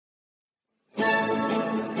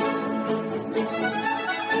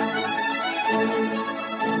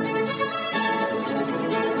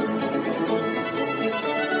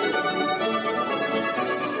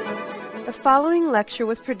following lecture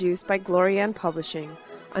was produced by Glorian Publishing,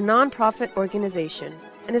 a non-profit organization,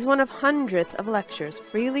 and is one of hundreds of lectures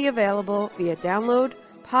freely available via download,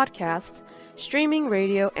 podcasts, streaming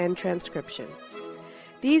radio, and transcription.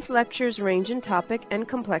 These lectures range in topic and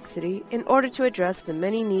complexity in order to address the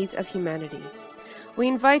many needs of humanity. We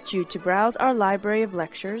invite you to browse our library of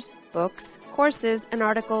lectures, books, courses, and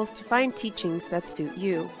articles to find teachings that suit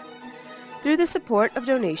you. Through the support of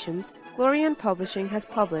donations, Glorian Publishing has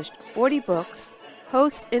published 40 books,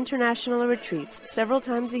 hosts international retreats several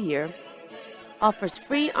times a year, offers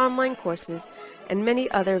free online courses, and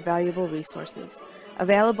many other valuable resources,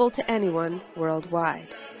 available to anyone worldwide.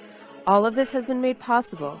 All of this has been made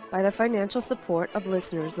possible by the financial support of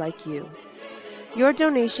listeners like you. Your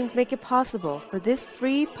donations make it possible for this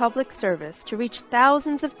free public service to reach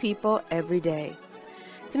thousands of people every day.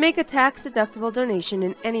 To make a tax-deductible donation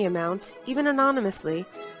in any amount, even anonymously,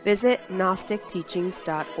 visit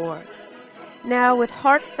GnosticTeachings.org. Now, with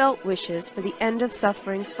heartfelt wishes for the end of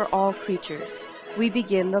suffering for all creatures, we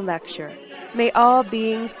begin the lecture. May all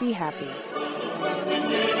beings be happy.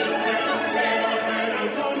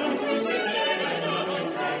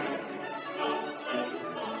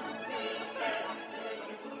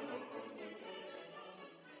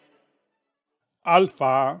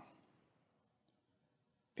 Alpha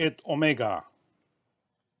et Omega.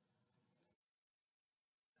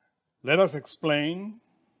 Let us explain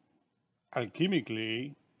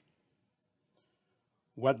alchemically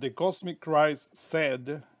what the cosmic Christ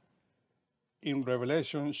said in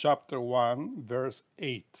Revelation chapter 1, verse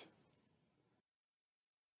 8.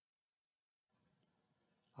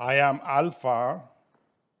 I am Alpha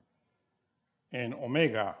and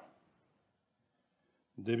Omega,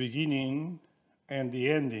 the beginning and the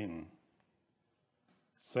ending,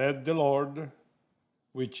 said the Lord,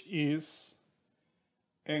 which is,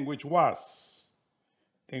 and which was,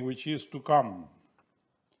 and which is to come,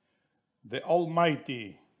 the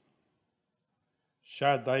Almighty,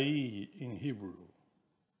 Shaddai in Hebrew.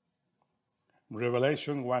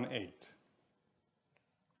 Revelation 1:8.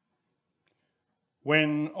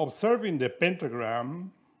 When observing the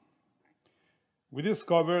pentagram, we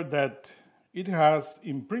discover that it has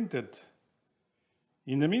imprinted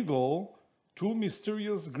in the middle two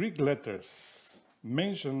mysterious Greek letters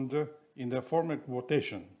mentioned in the former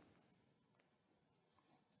quotation.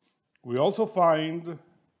 We also find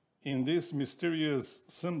in this mysterious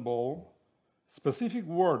symbol specific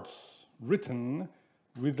words written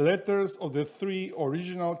with letters of the three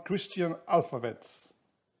original Christian alphabets,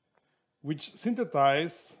 which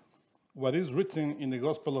synthesize what is written in the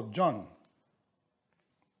Gospel of John.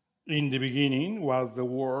 In the beginning was the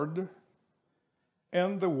Word,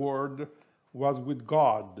 and the Word was with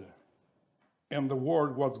God, and the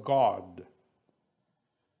Word was God.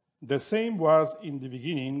 The same was in the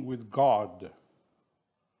beginning with God.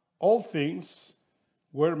 All things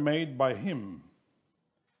were made by him,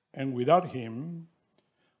 and without him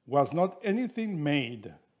was not anything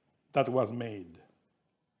made that was made.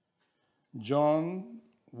 John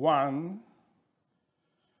 1,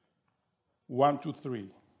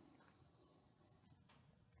 1-3.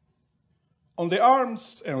 On the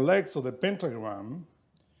arms and legs of the pentagram,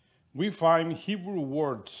 we find Hebrew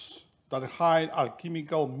words that hide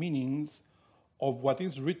alchemical meanings of what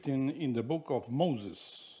is written in the book of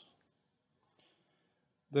Moses.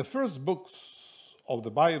 The first books of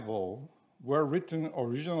the Bible were written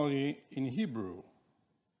originally in Hebrew.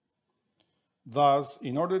 Thus,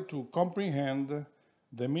 in order to comprehend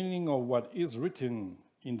the meaning of what is written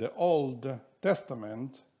in the Old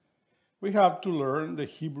Testament, we have to learn the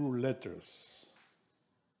Hebrew letters.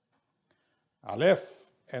 Aleph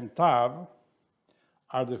and Tav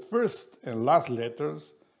are the first and last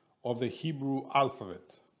letters of the Hebrew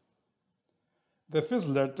alphabet. The first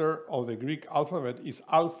letter of the Greek alphabet is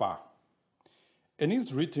Alpha, and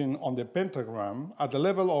is written on the pentagram at the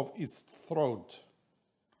level of its throat.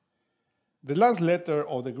 The last letter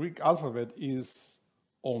of the Greek alphabet is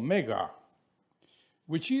Omega,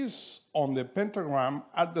 which is on the pentagram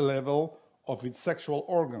at the level of its sexual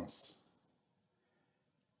organs.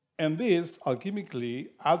 And this alchemically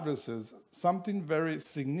addresses something very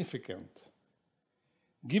significant,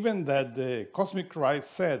 given that the cosmic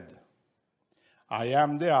Christ said, I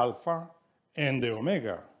am the Alpha and the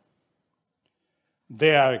Omega.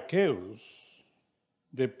 The archeus,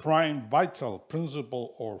 the prime vital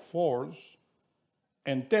principle or force,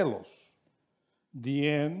 and telos, the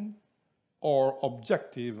end or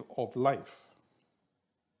objective of life.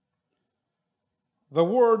 The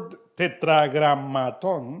word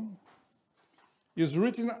tetragrammaton is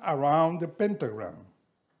written around the pentagram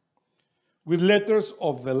with letters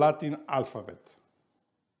of the Latin alphabet.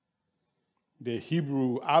 the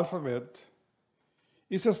Hebrew alphabet,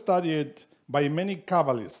 is studied by many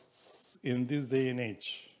Kabbalists in this day and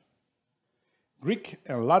age. Greek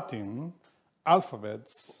and Latin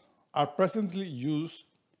alphabets are presently used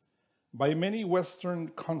by many Western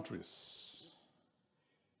countries.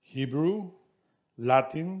 Hebrew,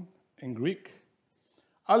 Latin, and Greek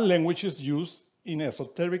are languages used in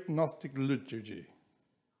esoteric Gnostic liturgy.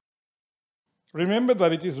 Remember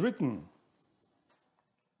that it is written,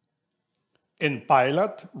 and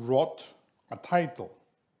Pilate wrote a title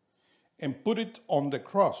and put it on the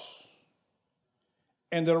cross,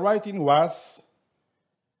 and the writing was,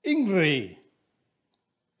 Ingri,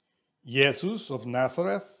 Jesus of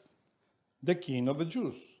Nazareth, the King of the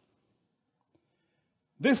Jews.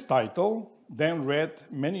 This title then read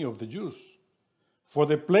many of the Jews, for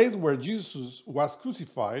the place where Jesus was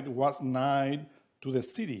crucified was nigh to the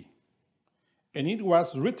city, and it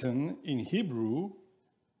was written in Hebrew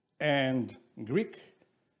and Greek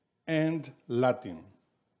and Latin.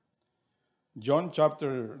 John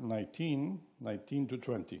chapter 19, 19 to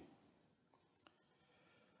 20.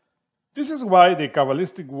 This is why the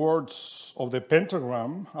Kabbalistic words of the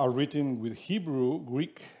pentagram are written with Hebrew,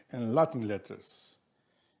 Greek, and Latin letters,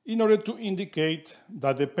 in order to indicate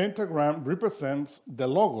that the pentagram represents the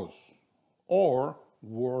Logos, or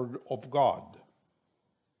Word of God.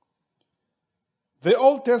 The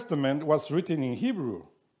Old Testament was written in Hebrew,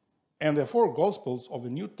 and the four Gospels of the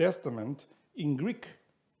New Testament in Greek.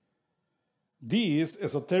 These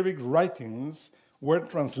esoteric writings were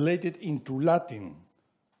translated into Latin,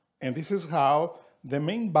 and this is how the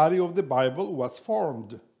main body of the Bible was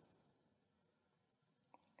formed.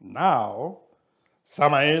 Now,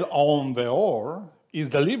 Samael Aun Veor is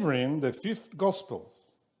delivering the fifth gospel,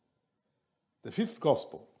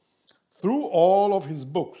 through all of his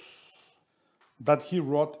books that he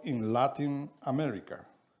wrote in Latin America,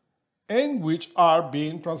 and which are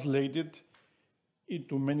being translated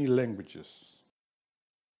into many languages.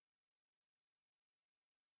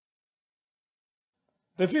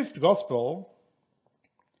 The fifth gospel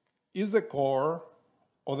is the core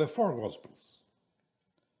of the four gospels.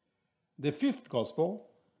 The fifth gospel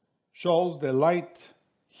shows the light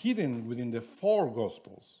hidden within the four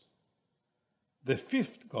gospels. The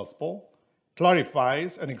fifth gospel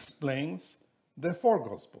clarifies and explains the four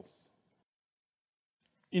gospels.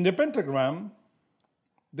 In the pentagram,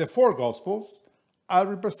 the four gospels are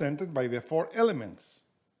represented by the four elements,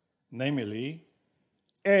 namely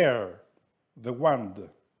air, the wand,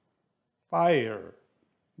 fire,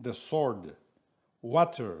 the sword,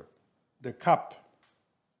 water, the cup,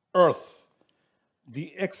 earth,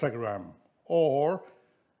 the hexagram, or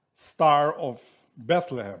Star of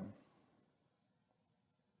Bethlehem.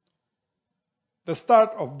 The Star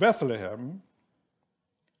of Bethlehem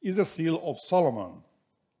is the seal of Solomon.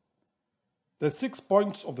 The 6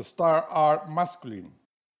 points of the star are masculine.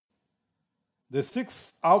 The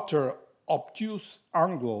 6 outer obtuse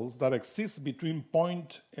angles that exist between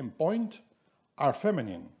point and point are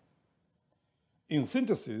feminine. In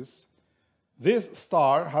synthesis, this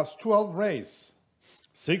star has 12 rays,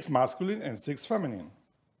 6 masculine and 6 feminine.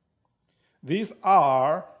 These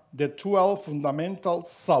are the 12 fundamental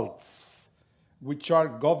salts, which are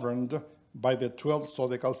governed by the 12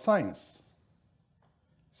 zodiacal signs.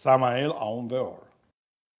 Samael Aun Veor.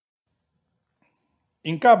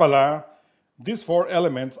 In Kabbalah, these four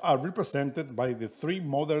elements are represented by the 3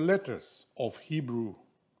 mother letters of Hebrew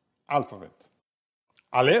alphabet,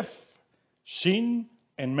 Aleph, Shin,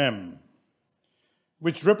 and Mem,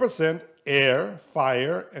 which represent air,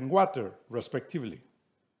 fire, and water, respectively.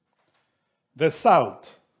 The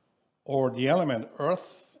salt, or the element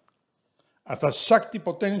earth, as a Shakti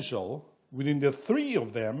potential within the 3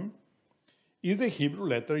 of them, is the Hebrew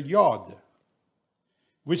letter Yod,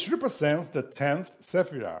 which represents the 10th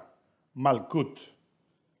Sephirah, Malkut,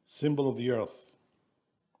 symbol of the earth.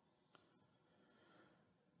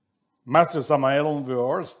 Master Samael Aun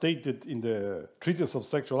Veor stated in the Treatise of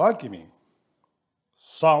Sexual Alchemy,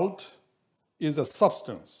 salt is the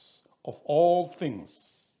substance of all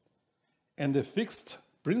things and the fixed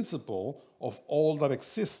principle of all that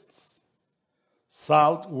exists.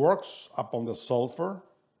 Salt works upon the sulfur,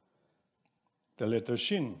 the letter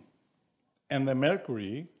Shin, and the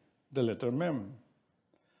mercury, the letter Mem.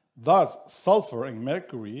 Thus, sulfur and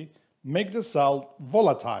mercury make the salt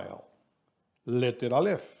volatile, letter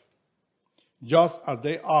Aleph. Just as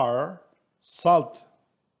they are, salt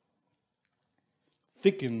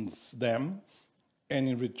thickens them and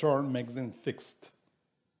in return makes them fixed.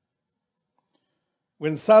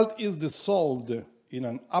 When salt is dissolved in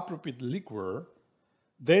an appropriate liquor,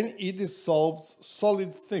 then it dissolves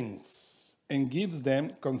solid things and gives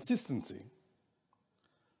them consistency,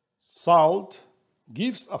 Salt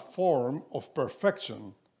gives a form of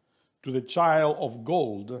perfection to the child of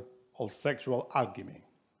gold of sexual alchemy.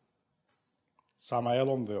 Samael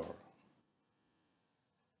Ondeur.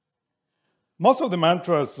 Most of the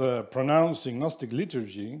mantras pronounced in Gnostic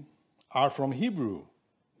liturgy are from Hebrew,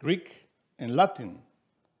 Greek, and Latin.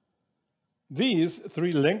 These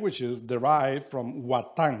three languages derive from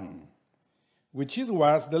Watan, which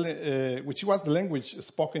was the language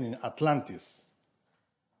spoken in Atlantis.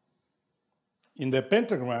 In the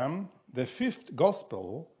pentagram, the fifth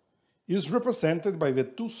gospel is represented by the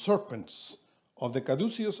two serpents of the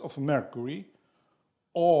caduceus of Mercury,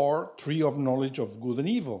 or tree of knowledge of good and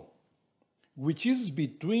evil, which is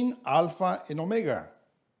between Alpha and Omega.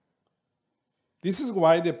 This is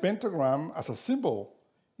why the pentagram as a symbol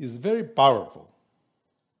is very powerful.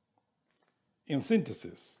 In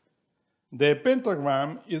synthesis, the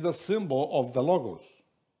pentagram is the symbol of the Logos,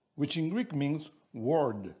 which in Greek means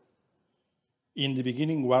word. In the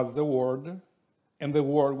beginning was the Word, and the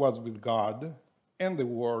Word was with God, and the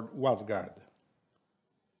Word was God.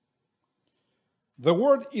 The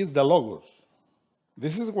Word is the Logos.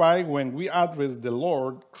 This is why when we address the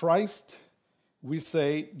Lord Christ, we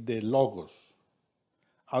say the Logos.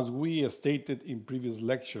 As we stated in previous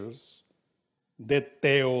lectures, the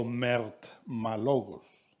Theomert Malogos,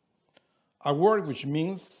 a word which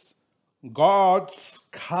means God's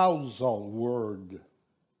causal word.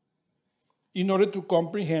 In order to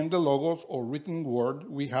comprehend the Logos or written word,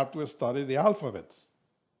 we have to study the alphabets,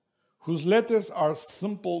 whose letters are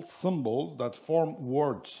simple symbols that form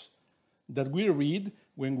words that we read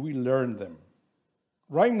when we learn them.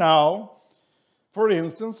 Right now, for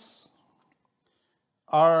instance,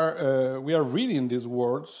 we are reading these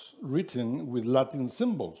words written with Latin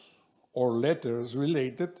symbols or letters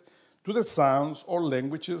related to the sounds or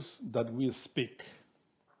languages that we speak.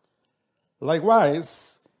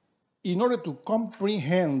 Likewise, in order to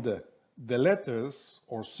comprehend the letters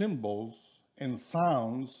or symbols and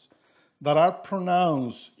sounds that are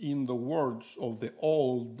pronounced in the words of the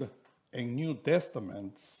Old and New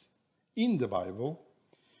Testaments in the Bible,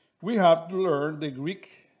 we have to learn the Greek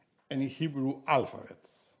and Hebrew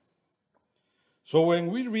alphabets. So when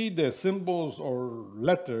we read the symbols or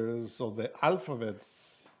letters of the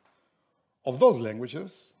alphabets of those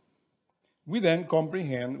languages, we then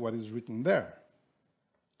comprehend what is written there.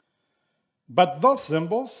 But those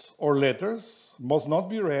symbols or letters must not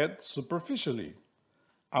be read superficially,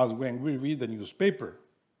 as when we read the newspaper,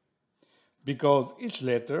 because each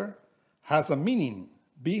letter has a meaning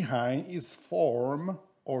behind its form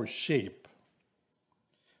or shape.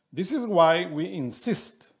 This is why we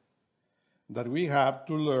insist that we have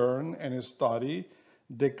to learn and study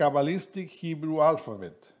the Kabbalistic Hebrew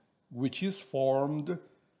alphabet, which is formed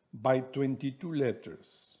by 22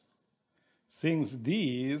 letters, since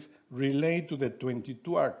these relate to the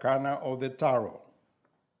 22 arcana of the Tarot.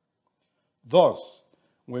 Thus,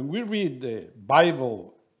 when we read the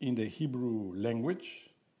Bible in the Hebrew language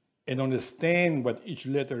and understand what each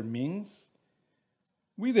letter means,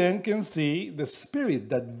 we then can see the spirit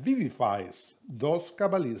that vivifies those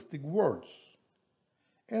Kabbalistic words,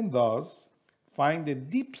 and thus find the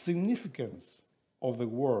deep significance of the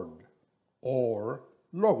word, or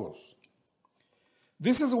Logos.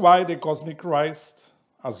 This is why the cosmic Christ,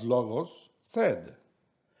 as Logos, said,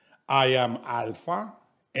 "I am Alpha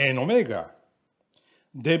and Omega,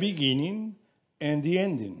 the beginning and the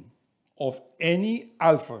ending of any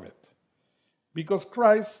alphabet," because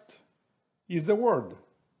Christ is the Word,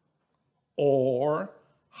 or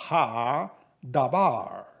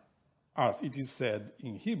Ha-Dabar, as it is said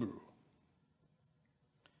in Hebrew.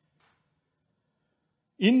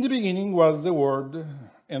 In the beginning was the Word,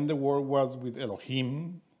 and the Word was with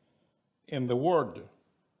Elohim, and the Word,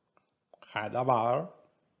 Ha-Dabar,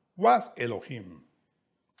 was Elohim.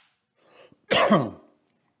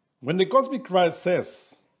 When the cosmic Christ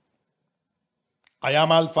says, "I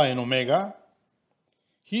am Alpha and Omega,"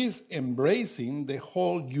 he is embracing the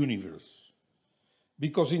whole universe,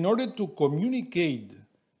 because in order to communicate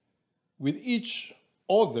with each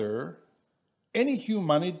other, any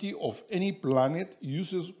humanity of any planet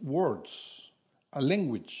uses words, a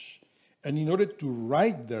language, and in order to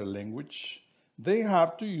write their language, they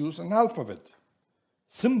have to use an alphabet,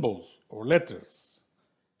 symbols or letters,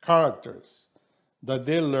 characters that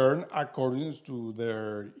they learn according to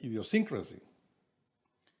their idiosyncrasy.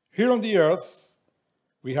 Here on the earth,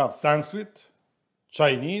 we have Sanskrit,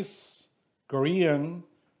 Chinese, Korean,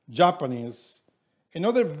 Japanese, and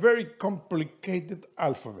other very complicated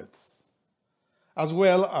alphabets, as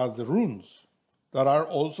well as the runes that are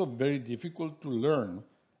also very difficult to learn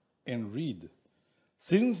and read,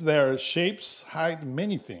 since their shapes hide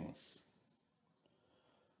many things.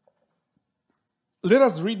 Let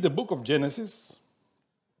us read the book of Genesis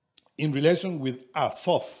in relation with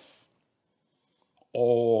Athoth,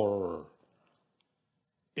 or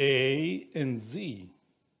A and Z,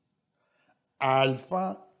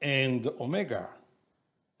 Alpha and Omega,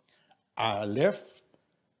 Aleph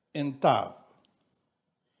and Tav,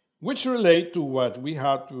 which relate to what we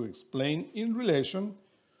had to explain in relation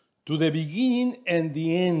to the beginning and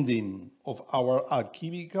the ending of our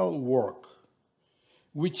alchemical work,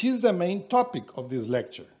 which is the main topic of this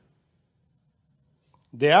lecture.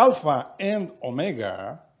 The Alpha and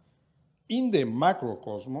Omega in the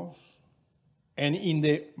macrocosmos and in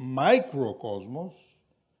the microcosmos.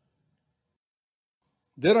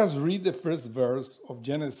 Let us read the first verse of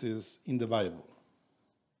Genesis in the Bible.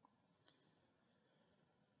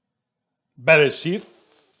 Bereshith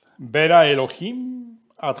bara Elohim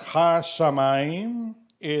at ha-shamayim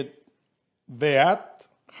et ve'at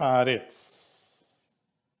haaretz.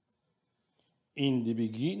 In the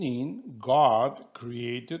beginning, God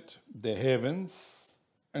created the heavens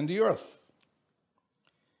and the earth.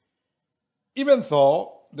 Even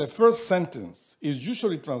though the first sentence is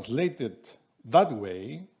usually translated that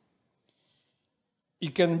way,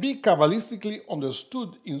 it can be Kabbalistically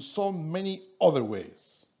understood in so many other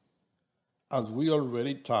ways, as we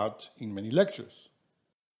already taught in many lectures.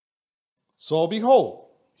 So behold,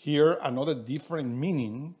 here another different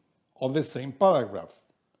meaning of the same paragraph,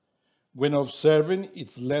 when observing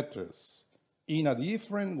its letters in a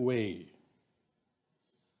different way.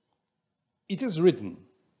 It is written,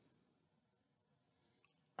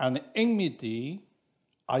 "An enmity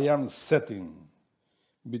I am setting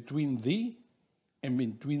between thee and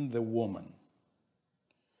between the woman."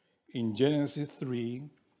 In Genesis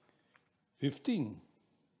 3:15.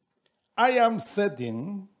 I am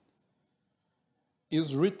setting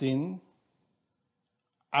is written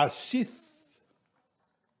as sheath.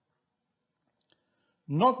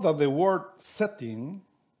 Note that the word setting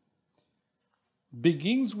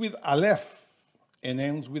begins with Aleph and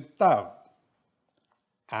ends with Tav,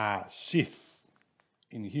 a sheath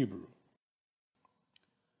in Hebrew.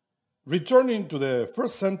 Returning to the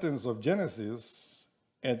first sentence of Genesis,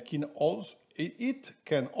 it can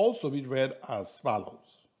also be read as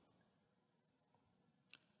follows.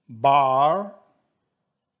 Bar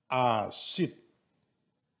Ashit.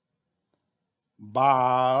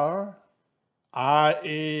 Bar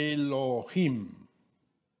Elohim.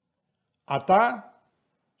 Ata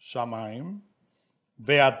Shamaim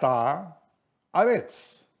Ve'ata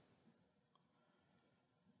Aretz.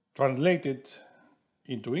 Translated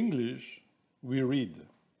into English, we read,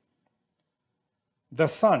 "The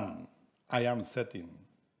sun I am setting,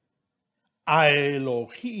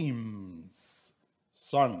 Elohim's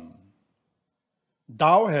son,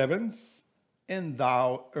 thou heavens and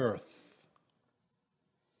thou earth."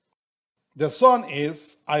 The sun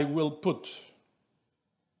is I will put,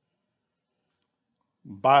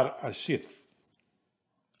 Bar Ashith.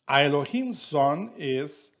 Elohim's son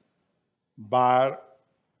is Bar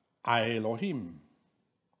Elohim.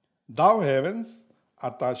 Thou heavens,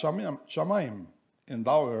 Ata Shamaim, and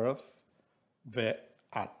thou earth,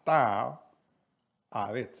 Ve'ata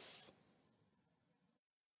Aretz.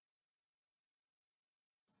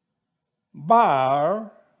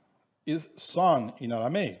 Bar is son in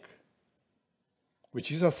Aramaic, which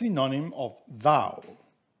is a synonym of thou,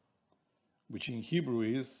 which in Hebrew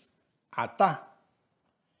is Ata,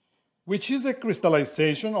 which is the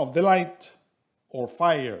crystallization of the light or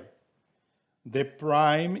fire, the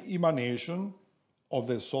prime emanation of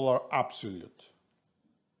the solar absolute.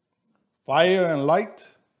 Fire and light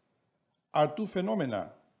are two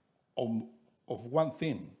phenomena of one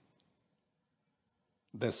thing.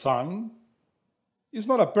 The sun is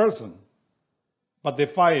not a person, but the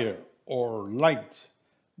fire or light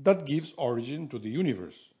that gives origin to the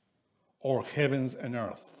universe, or heavens and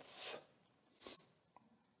earths.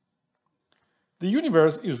 The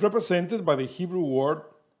universe is represented by the Hebrew word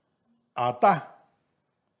Ata,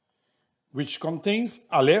 which contains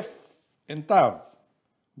Aleph and Tav,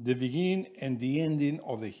 the beginning and the ending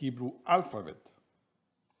of the Hebrew alphabet,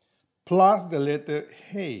 plus the letter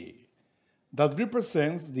He, that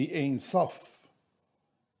represents the Ein Sof,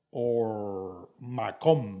 or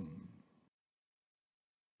Makom.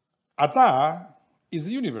 Ata is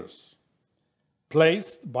the universe,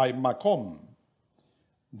 placed by Makom,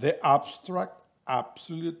 the abstract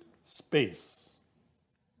absolute space.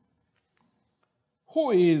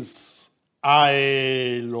 Who is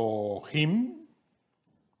Elohim?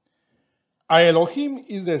 Elohim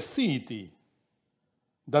is the deity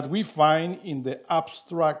that we find in the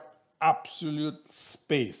abstract absolute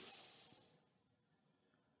space.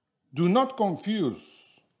 Do not confuse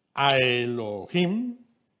Elohim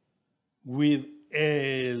with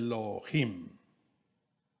Elohim.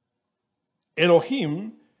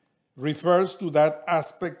 Elohim refers to that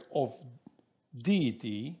aspect of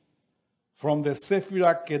deity from the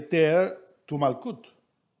Sephirah Keter to Malkut,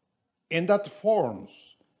 and that forms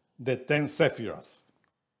the 10 Sephiroth.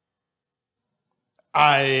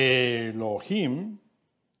 Elohim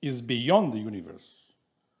is beyond the universe,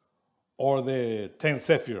 or the 10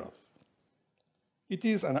 Sephiroth. It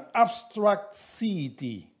is an abstract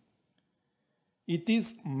deity. It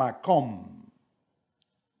is Makom,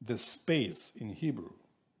 the space in Hebrew,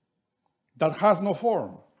 that has no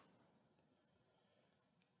form.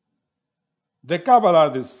 The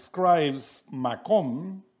Kabbalah describes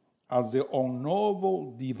Makom as the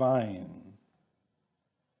unknowable divine.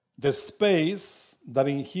 The space that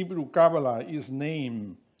in Hebrew Kabbalah is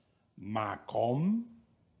named Makom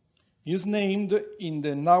is named in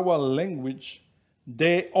the Nahuatl language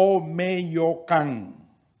De-O-Me-Yo-Kan,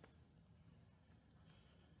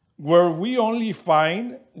 where we only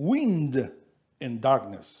find wind and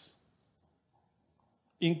darkness.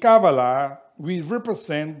 In Kabbalah, we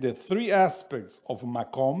represent the three aspects of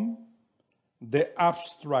Makom, the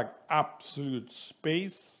abstract absolute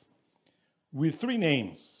space, with three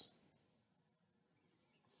names.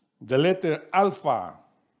 The letter Alpha,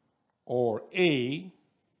 or A,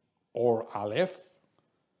 or Aleph,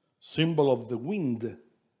 symbol of the wind,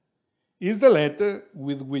 is the letter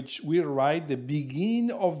with which we write the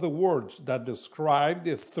beginning of the words that describe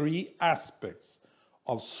the three aspects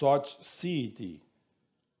of such deity,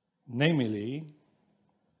 namely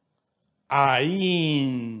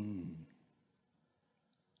Ain,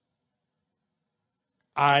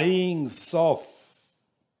 Ain Sof,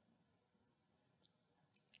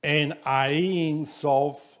 and Ain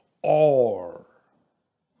Sof Or.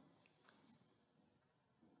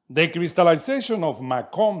 The crystallization of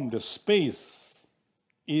Makom, the space,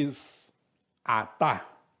 is Ata,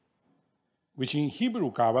 which in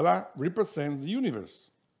Hebrew Kabbalah represents the universe.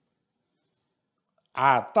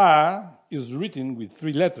 Ata is written with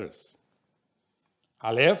three letters,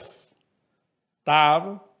 Aleph,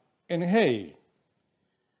 Tav, and Hey,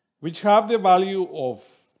 which have the value of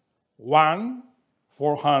 1,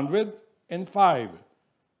 400, and 5,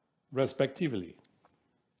 respectively.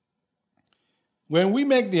 When we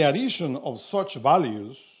make the addition of such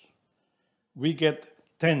values, we get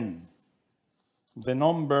 10. The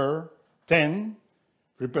number 10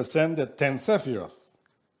 represents the 10 Sephiroth.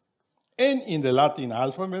 And in the Latin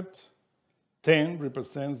alphabet, 10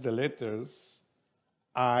 represents the letters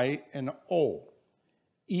I and O,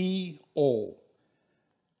 E-O,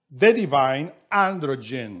 the divine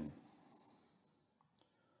androgen.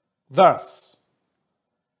 Thus,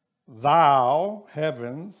 thou,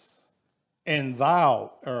 heavens, and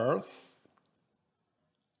thou, earth,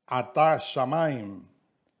 Ata Shamayim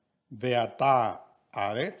ve'ata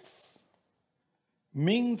Aretz,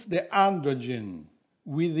 means the androgen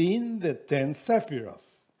within the 10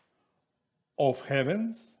 Sephiroth of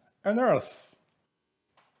heavens and earth,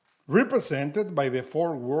 represented by the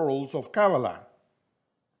four worlds of Kabbalah,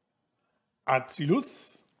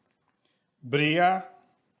 Atziluth, Bria,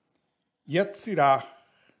 Yetzirah,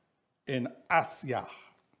 and Asyah.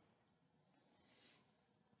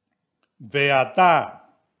 Ve'ata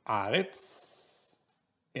Aretz,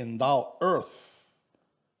 and thou earth,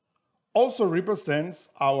 also represents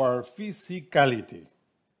our physicality,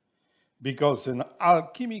 because in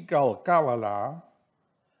alchemical Kabbalah,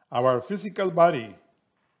 our physical body,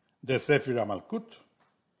 the Sephirah Malkut,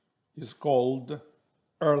 is called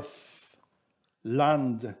earth,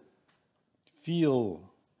 land, field,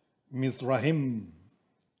 Mizrahim,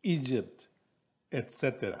 Egypt,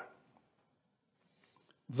 etc.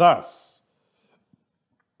 Thus,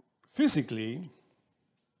 physically,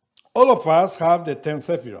 all of us have the 10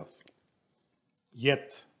 Sephiroth,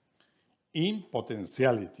 yet in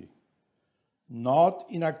potentiality, not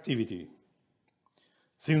in activity.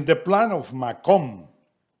 Since the plan of Makom,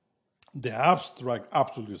 the abstract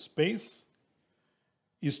absolute space,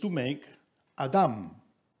 is to make Adam,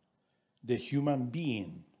 the human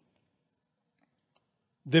being.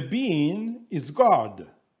 The being is God.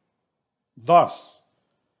 Thus,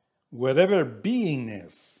 wherever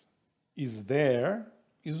beingness is there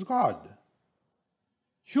is God.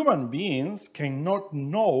 Human beings cannot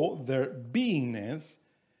know their beingness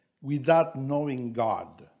without knowing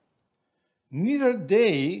God. Neither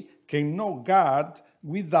they can know God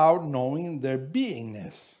without knowing their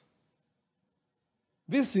beingness.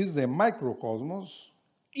 This is the microcosmos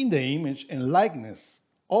in the image and likeness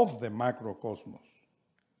of the macrocosmos.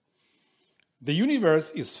 The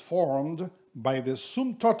universe is formed by the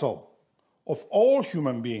sum total of all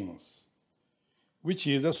human beings, which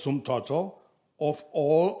is the sum total of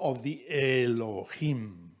all of the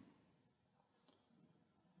Elohim.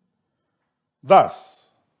 Thus,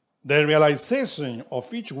 the realization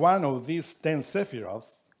of each one of these 10 Sephiroth,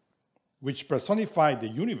 which personify the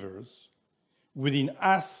universe, within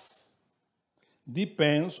us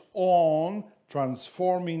depends on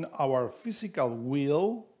transforming our physical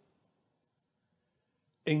will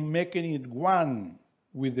and making it one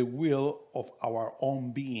with the will of our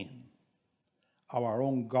own being, our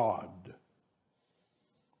own God.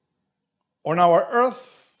 On our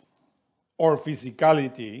earth or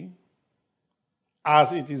physicality,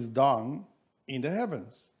 as it is done in the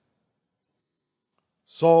heavens.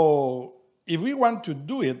 So, if we want to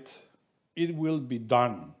do it, it will be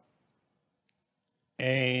done.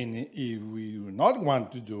 And if we do not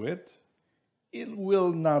want to do it, it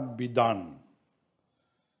will not be done.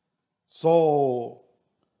 So,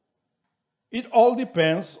 it all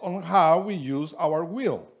depends on how we use our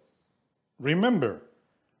will. Remember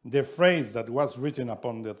the phrase that was written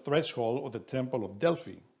upon the threshold of the temple of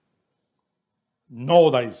Delphi.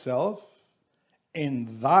 Know thyself,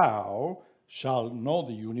 and thou shalt know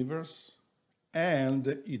the universe and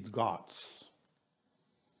its gods.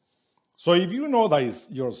 So if you know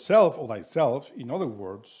yourself or thyself, in other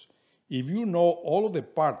words, if you know all of the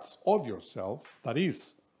parts of yourself, that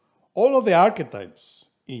is, all of the archetypes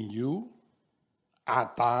in you,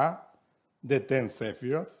 Ata, the 10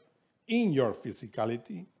 Sephiroth, in your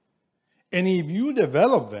physicality, and if you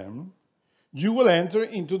develop them, you will enter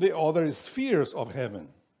into the other spheres of heaven.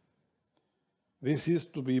 This is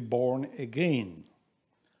to be born again,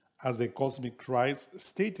 as the cosmic Christ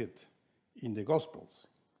stated in the Gospels.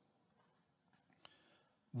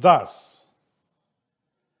 Thus,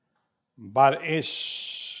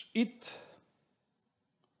 Bar-Esh It,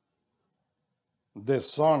 the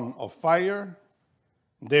son of fire,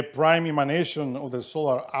 the prime emanation of the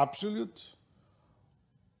solar absolute,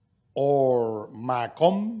 or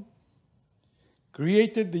Makom,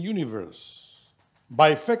 created the universe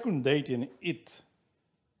by fecundating it,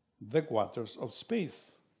 the waters of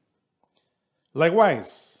space.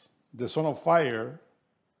 Likewise, the Son of Fire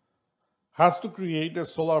has to create the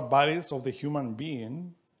solar bodies of the human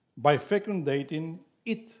being by fecundating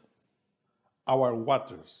it, our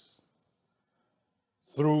waters,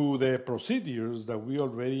 through the procedures that we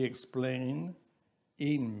already explained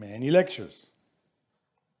in many lectures.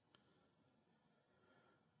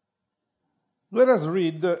 Let us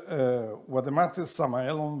read what the Master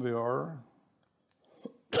Samael Onveor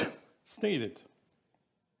stated.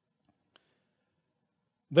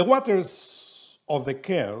 The waters of the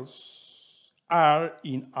chaos are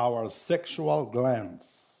in our sexual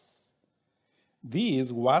glands.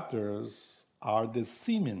 These waters are the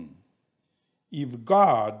semen. If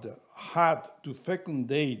God had to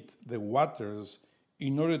fecundate the waters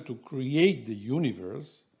in order to create the universe,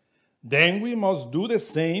 then we must do the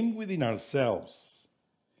same within ourselves.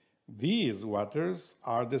 These waters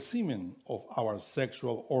are the semen of our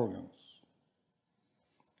sexual organs.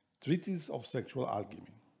 Treatise of Sexual Alchemy.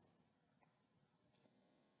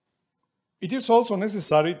 It is also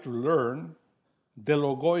necessary to learn the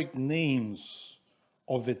logoic names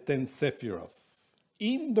of the 10 Sephiroth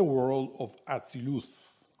in the world of Atziluth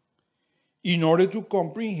in order to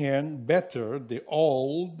comprehend better the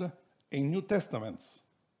Old and New Testaments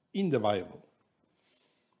in the Bible.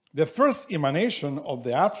 The first emanation of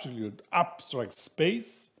the absolute abstract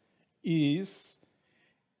space is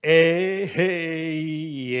Eheye.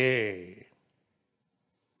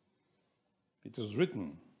 It is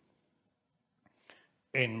written,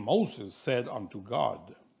 and Moses said unto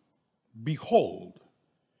God, Behold,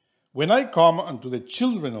 when I come unto the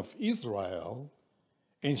children of Israel,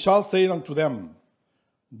 and shall say unto them,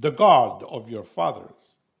 The God of your fathers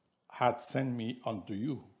hath sent me unto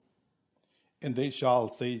you. And they shall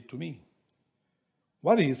say to me,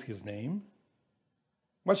 What is his name?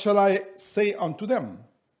 What shall I say unto them?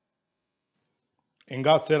 And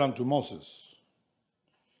God said unto Moses,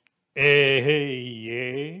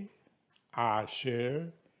 Eheye,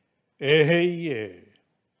 Asher, Eheye.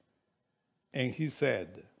 And he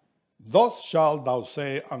said, Thus shalt thou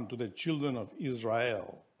say unto the children of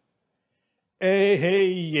Israel,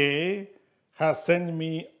 Eheye has sent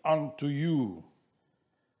me unto you.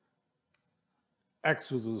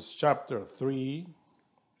 Exodus chapter 3,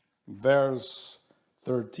 verse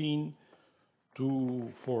 13 to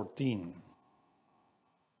 14.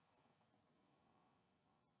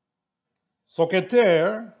 So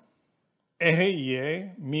Keter,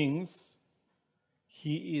 Eheye, means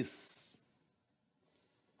he is.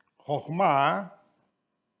 Chokhmah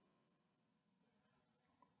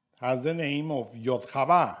has the name of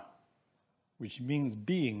Yod-Hava, which means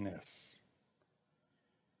beingness.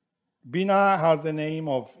 Bina has the name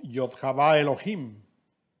of Yod-Hava Elohim,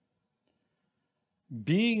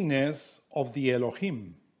 beingness of the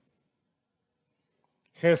Elohim.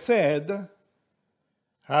 Chesed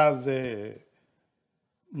has the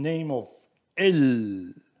name of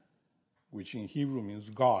El, which in Hebrew means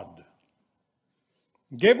God.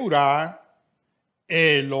 Geburah,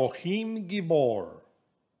 Elohim Gibor,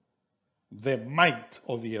 the might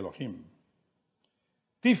of the Elohim.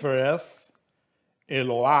 Tifereth,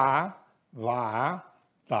 Eloah Va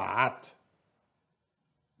Da'at,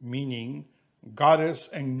 meaning goddess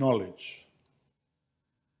and knowledge.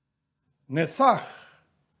 Netzach,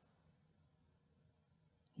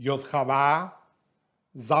 Yod-Hava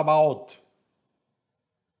Zabaot,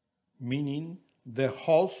 meaning the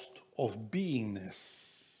host of beingness.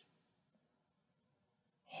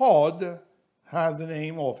 Hod has the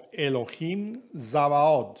name of Elohim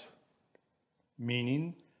Zabaot,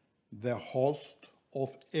 meaning the host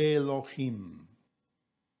of Elohim.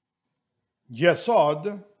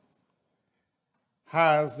 Yesod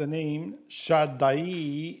has the name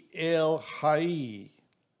Shaddai El Chai,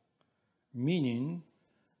 meaning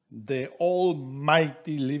the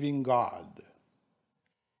Almighty Living God.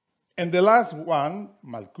 And the last one,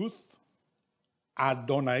 Malkuth,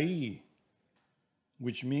 Adonai,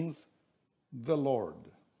 which means the Lord.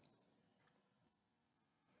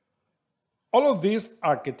 All of these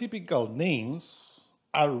archetypical names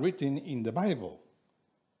are written in the Bible.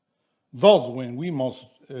 Thus, when we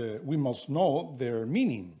must know their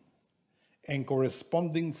meaning and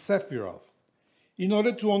corresponding Sephiroth in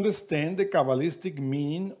order to understand the Kabbalistic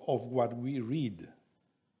meaning of what we read.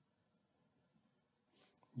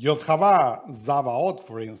 Yod-Hava Zavaot,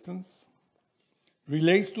 for instance,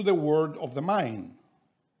 relates to the word of the mind,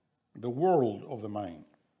 the world of the mind,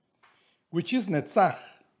 which is Netzach.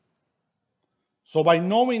 So by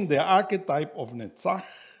knowing the archetype of Netzach,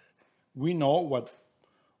 we know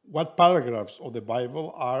what paragraphs of the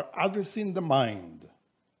Bible are addressing the mind.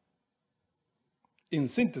 In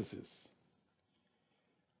synthesis,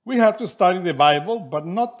 we have to study the Bible, but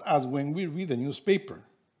not as when we read a newspaper,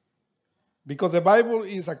 because the Bible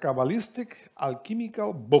is a Kabbalistic,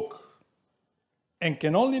 alchemical book and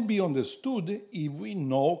can only be understood if we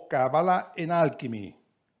know Kabbalah and alchemy.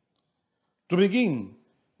 To begin,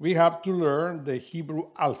 we have to learn the Hebrew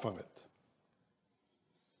alphabet.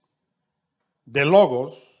 The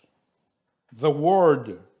Logos, the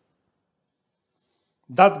Word,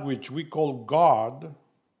 that which we call God,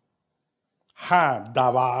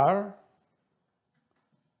 Ha-Davar,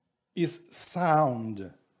 is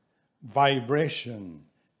sound, vibration,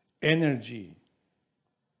 energy,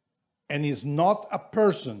 and is not a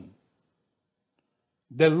person.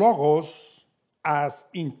 The Logos, as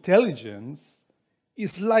intelligence,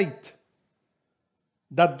 is light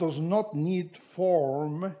that does not need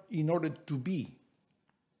form in order to be.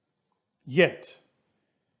 Yet,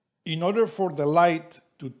 in order for the light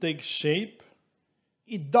to take shape,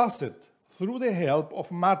 it does it through the help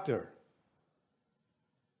of matter.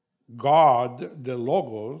 God, the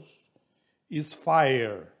Logos, is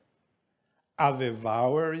fire, a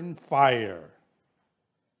devouring fire.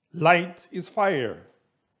 Light is fire,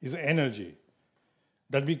 is energy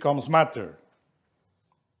that becomes matter.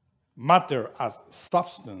 Matter as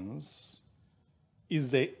substance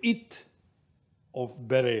is the it of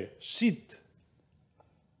Bereshit,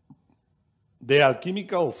 the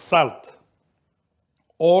alchemical salt,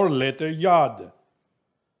 or letter Yod,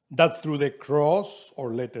 that through the cross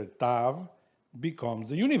or letter Tav becomes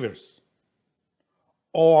the universe.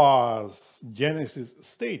 Or as Genesis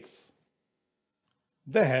states,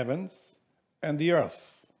 the heavens and the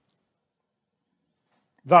earth.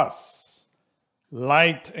 Thus,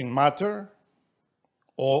 light and matter,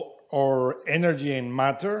 or energy and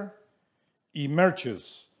matter,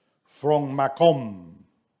 emerges from Makom,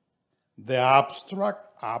 the abstract,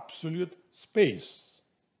 absolute space.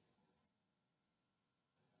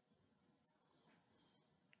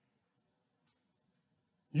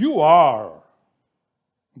 You are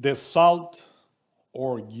the salt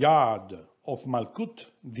or Yad of Malkut,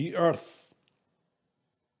 the earth.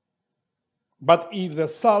 But if the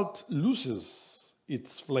salt loses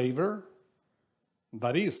its flavor,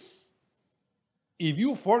 that is, if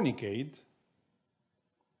you fornicate,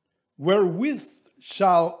 wherewith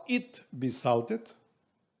shall it be salted?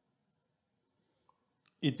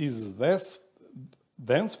 It is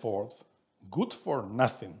thenceforth good for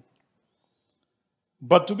nothing,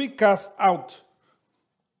 but to be cast out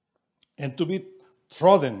and to be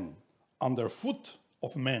trodden underfoot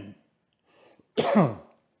of men.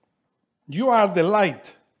 You are the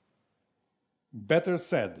light. Better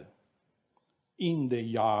said, in the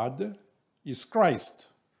yard is Christ,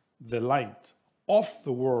 the light of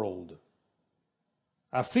the world.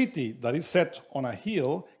 A city that is set on a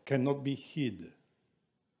hill cannot be hid.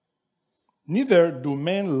 Neither do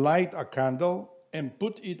men light a candle and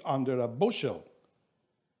put it under a bushel,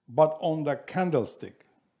 but on the candlestick,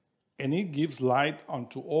 and it gives light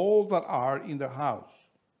unto all that are in the house.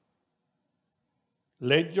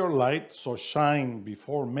 Let your light so shine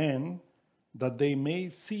before men that they may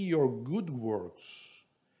see your good works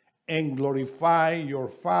and glorify your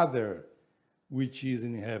Father which is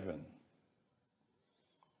in heaven.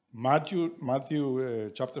 Matthew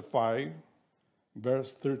chapter 5,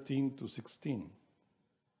 verse 13 to 16.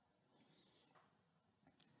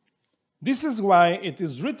 This is why it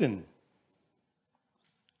is written,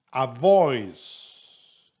 a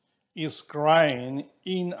voice is crying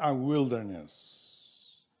in a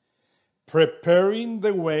wilderness, preparing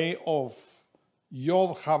the way of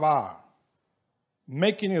Yod-Hava,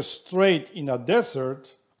 making it straight in a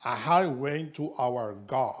desert a highway to our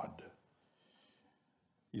God.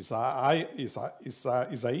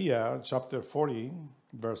 Isaiah chapter 40,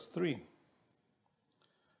 verse 3.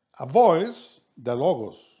 A voice, the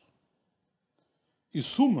Logos, is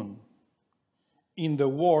summoned in the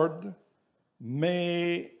word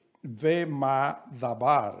vemidbar,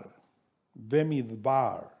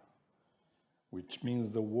 which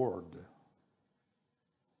means the word.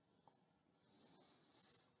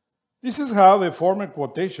 This is how the former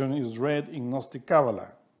quotation is read in Gnostic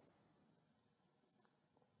Kabbalah.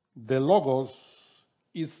 The Logos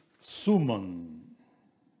is summoned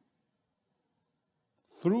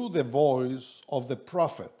through the voice of the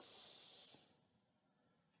prophets.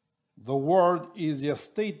 The word is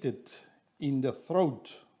gestated in the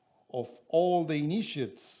throat of all the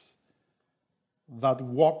initiates that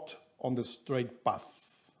walked on the straight path.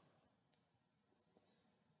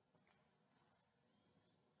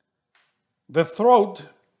 The throat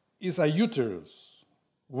is a uterus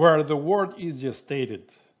where the word is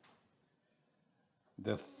gestated.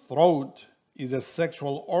 The throat is a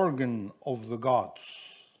sexual organ of the gods.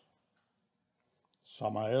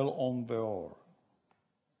 Samael on Beor.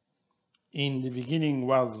 In the beginning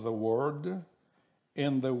was the Word,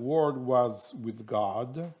 and the Word was with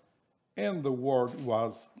God, and the Word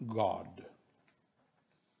was God.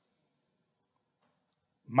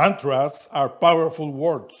 Mantras are powerful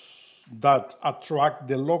words that attract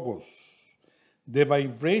the Logos, the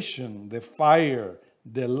vibration, the fire,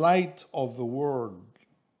 the light of the Word,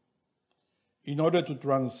 in order to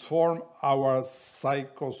transform our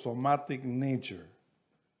psychosomatic nature.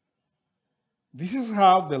 This is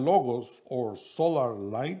how the Logos, or solar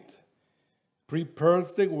light,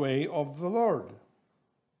 prepares the way of the Lord.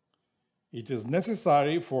 It is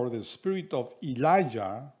necessary for the spirit of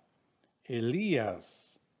Elijah,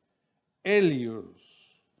 Elias, Elias,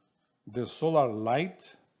 the solar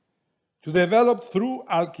light, to develop through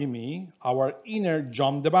alchemy our inner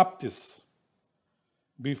John the Baptist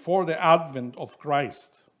before the advent of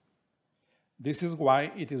Christ. This is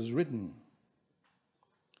why it is written,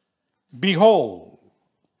 behold,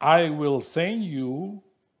 I will send you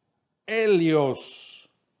Elios,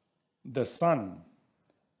 the son,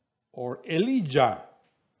 or Elijah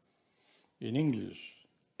in English,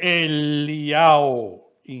 Eliao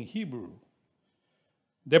in Hebrew,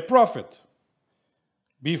 the prophet,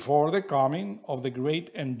 before the coming of the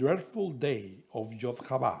great and dreadful day of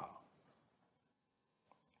Yod-Hava.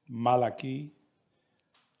 Malachi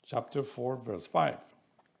chapter 4, verse 5.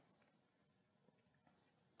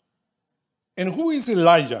 And who is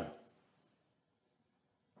Elijah?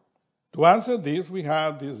 To answer this, we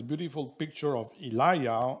have this beautiful picture of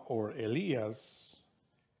Elijah, or Elias,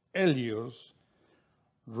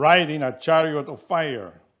 riding a chariot of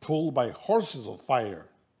fire, pulled by horses of fire.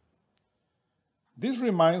 This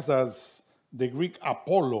reminds us the Greek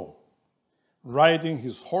Apollo, riding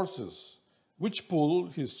his horses, which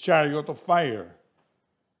pulled his chariot of fire,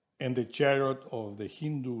 and the chariot of the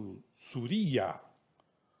Hindu Surya,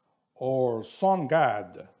 or sun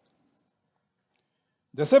god.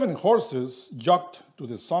 The 7 horses yoked to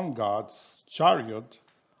the sun god's chariot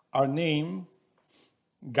are named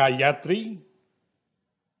Gayatri,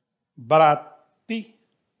 Bharati,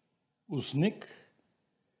 Usnik,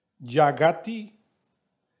 Jagati,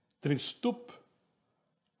 Tristup,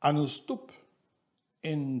 Anustup,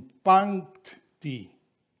 and Pankti.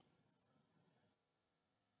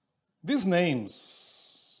 These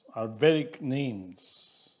names are Vedic names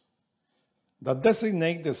that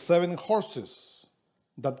designate the 7 horses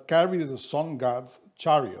that carry the sun god's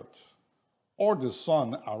chariot, or the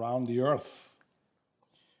sun around the earth.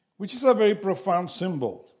 which is a very profound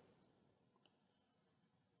symbol.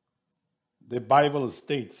 The Bible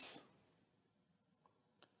states,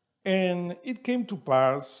 "And it came to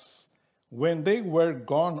pass, when they were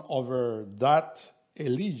gone over, that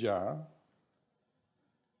Elijah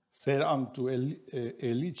said unto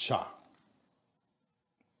Elisha,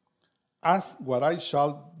 Ask what I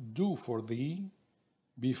shall do for thee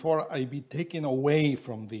before I be taken away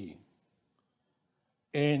from thee.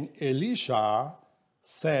 And Elisha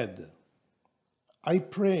said, I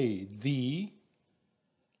pray thee,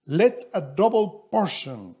 let a double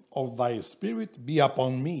portion of thy spirit be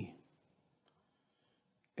upon me.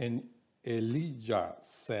 And Elijah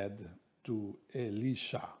said to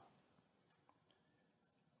Elisha,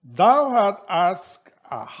 Thou hast asked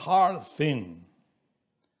a hard thing.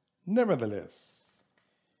 Nevertheless,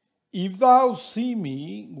 if thou see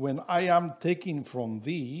me when I am taken from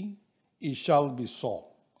thee, it shall be so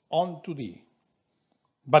unto thee.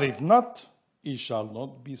 But if not, it shall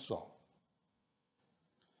not be so.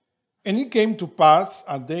 And it came to pass,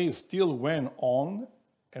 as they still went on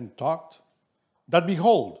and talked, that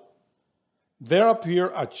behold, there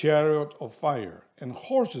appeared a chariot of fire and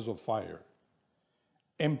horses of fire,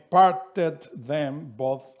 and parted them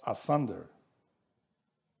both asunder.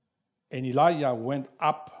 And Elijah went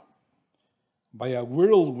up by a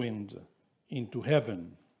whirlwind into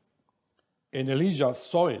heaven. And Elijah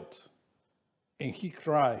saw it, and he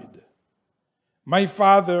cried, my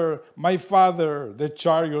father, the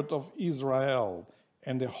chariot of Israel,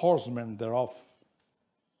 and the horsemen thereof.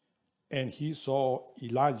 And he saw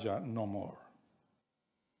Elijah no more."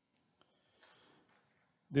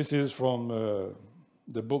 This is from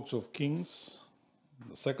the books of Kings,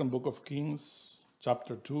 the second book of Kings,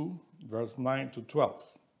 chapter 2, verse 9 to 12.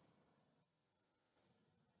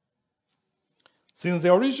 Since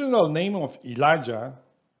the original name of Elijah,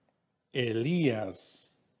 Elias,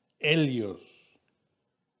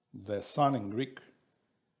 the son in Greek,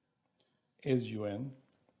 S-U-N,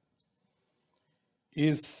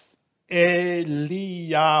 is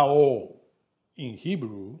Eliao in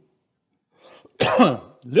Hebrew,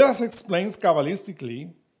 let us explain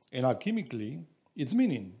Kabbalistically and alchemically its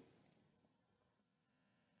meaning.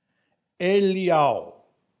 Eliao.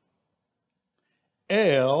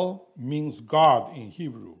 El means God in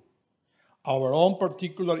Hebrew, our own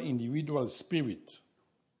particular individual spirit,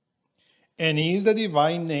 and is the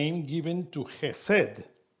divine name given to Chesed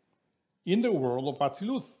in the world of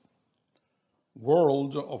Atziluth,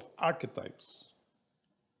 world of archetypes.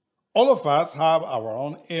 All of us have our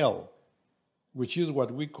own El, which is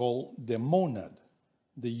what we call the monad,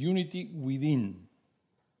 the unity within.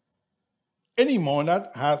 Any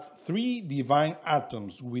monad has 3 divine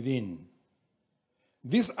atoms within.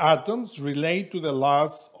 These atoms relate to the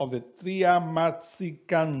laws of the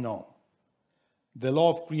Triamatsikano, the law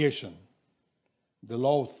of creation, the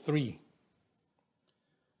law of 3.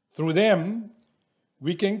 Through them,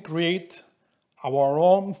 we can create our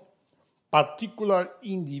own particular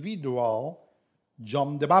individual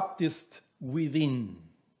John the Baptist within,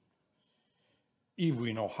 if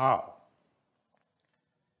we know how.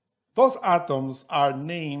 Those atoms are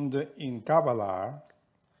named in Kabbalah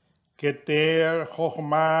Keter,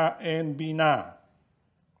 Chokhmah, and Binah,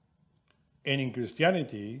 and in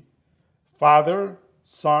Christianity, Father,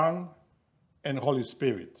 Son, and Holy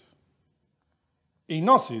Spirit. In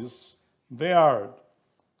Gnosis, they are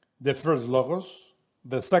the first Logos,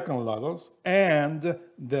 the second Logos, and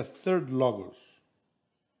the third Logos.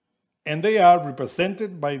 And they are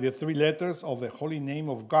represented by the 3 letters of the holy name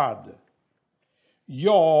of God,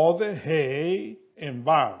 Yod, He, and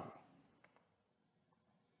Vav.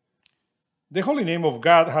 The holy name of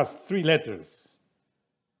God has 3 letters,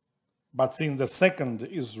 but since the second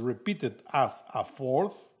is repeated as a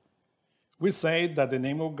 4th, we say that the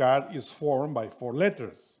name of God is formed by 4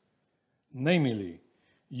 letters, namely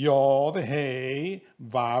Yod, He,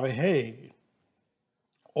 Vav, He,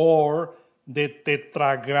 or the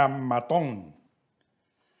Tetragrammaton,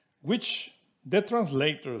 which the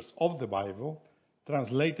translators of the Bible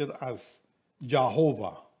translated as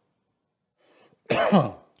Jehovah.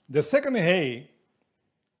 The second He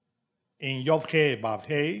in Yod He Vav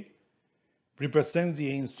He represents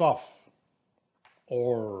the Ein Sof,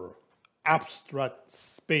 or abstract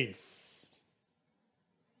space.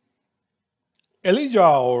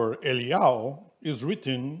 Elijah or Eliao is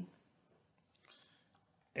written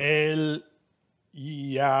El-Iao.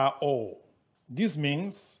 This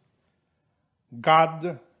means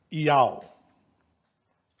God Iao.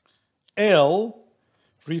 El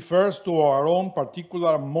refers to our own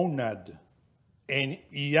particular monad, and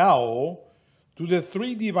Iao to the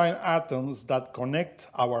 3 divine atoms that connect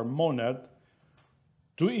our monad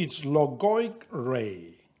to its logoic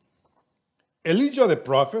ray. Elijah the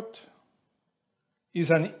prophet is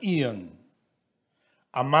an eon,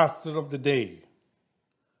 a master of the day,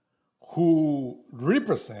 who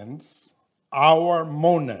represents our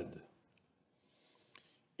monad.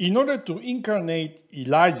 In order to incarnate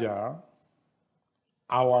Elijah,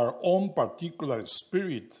 our own particular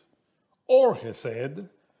spirit, or Hesed,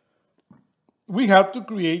 we have to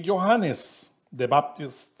create Johannes the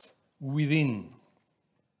Baptist within.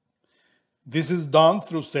 This is done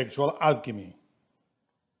through sexual alchemy.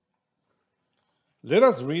 Let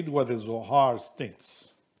us read what the Zohar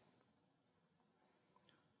states.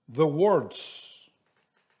 The words,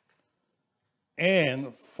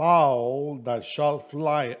 "and fowl that shall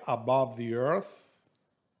fly above the earth,"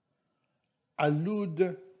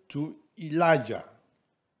 allude to Elijah,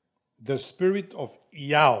 the spirit of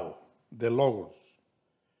Yahweh, the Logos,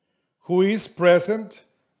 who is present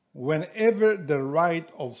whenever the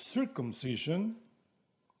rite of circumcision,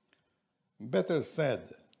 better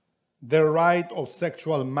said, the rite of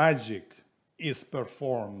sexual magic, is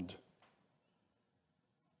performed.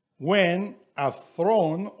 When a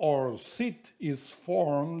throne or seat is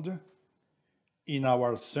formed in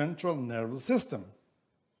our central nervous system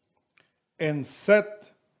and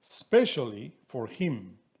set specially for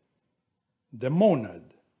him, the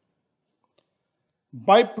monad,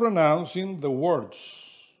 by pronouncing the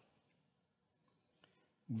words,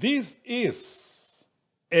 "This is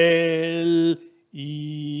El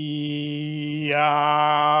Yahweh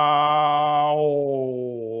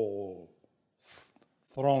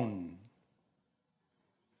throne."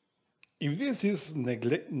 If this is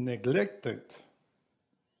neglected,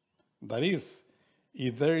 that is,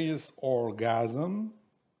 if there is orgasm,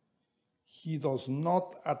 he does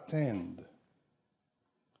not attend.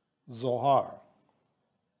 Zohar.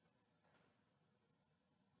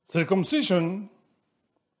 Circumcision,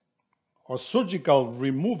 or surgical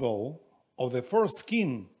removal of the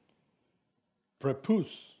foreskin,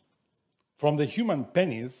 prepuce, from the human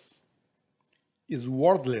penis, is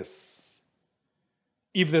worthless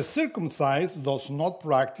if the circumcised does not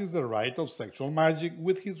practice the rite of sexual magic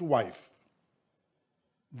with his wife.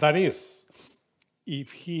 That is,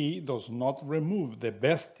 if he does not remove the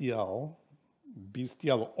bestial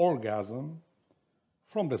orgasm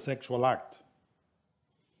from the sexual act.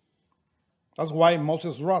 That's why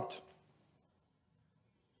Moses wrote,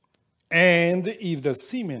 "And if the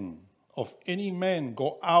semen of any man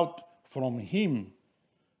go out from him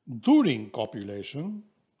during copulation,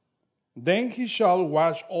 then he shall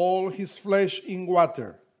wash all his flesh in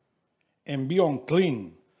water and be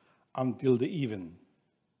unclean until the even.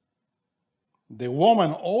 The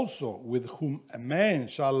woman also with whom a man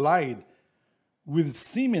shall lie with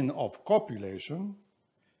semen of copulation,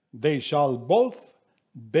 they shall both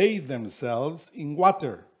bathe themselves in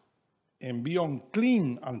water and be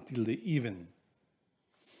unclean until the even."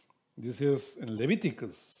 This is in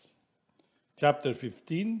Leviticus chapter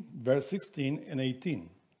 15, verse 16 and 18.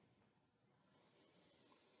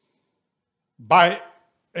 By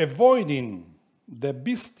avoiding the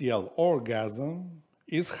bestial orgasm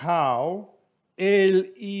is how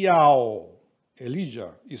Elijah,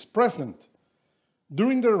 is present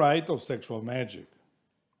during the rite of sexual magic.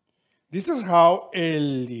 This is how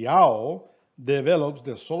Eliyahu develops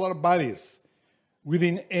the solar bodies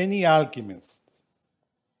within any alchemist.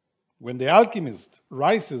 When the alchemist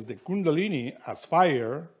rises the Kundalini as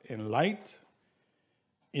fire and light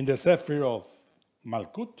in the Sephir of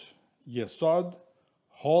Malkut, Yesod,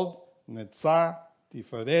 Hod, Netzah,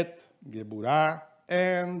 Tiferet, Geburah,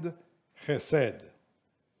 and Chesed,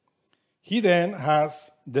 he then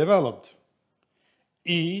has developed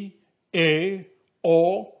I, E,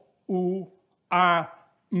 O, U, A,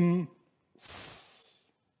 M, S.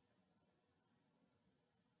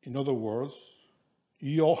 In other words,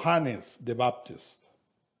 Johannes the Baptist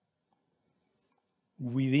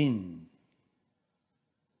within.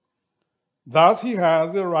 Thus, he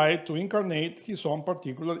has the right to incarnate his own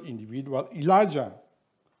particular individual Elijah,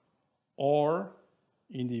 or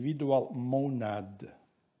individual monad.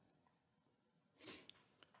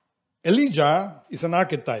 Elijah is an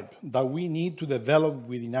archetype that we need to develop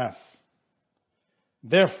within us.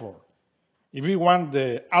 Therefore, if we want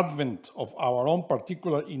the advent of our own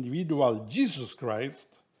particular individual Jesus Christ,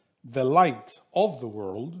 the light of the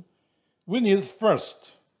world, we need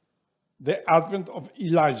first the advent of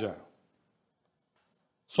Elijah.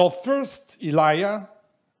 So first Elijah,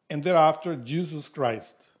 and thereafter Jesus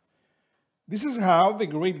Christ. This is how the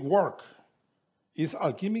great work is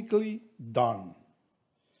alchemically done,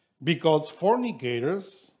 because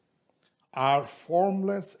fornicators are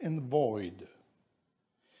formless and void.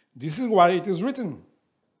 This is why it is written,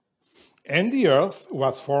 And the earth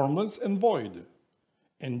was formless and void,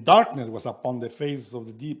 and darkness was upon the face of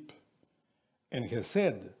the deep. And he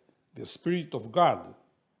said, the Spirit of God,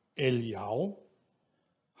 Eliyahu,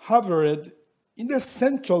 hovered in the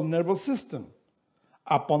central nervous system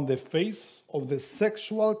upon the face of the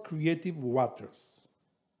sexual creative waters.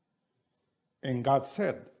 And God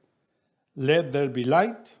said, let there be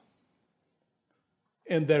light,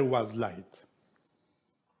 and there was light.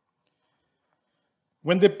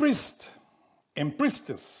 When the priest and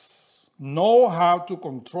priestess know how to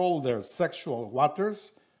control their sexual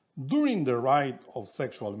waters during the rite of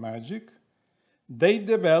sexual magic, they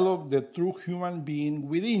develop the true human being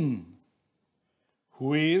within,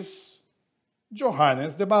 who is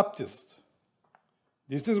Johannes the Baptist.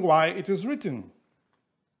 This is why it is written,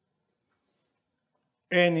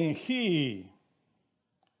 and he,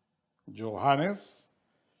 Johannes,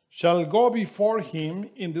 shall go before him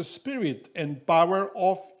in the spirit and power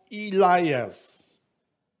of Elias,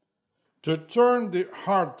 to turn the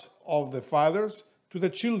heart of the fathers to the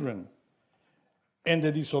children, and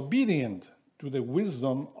the disobedient to the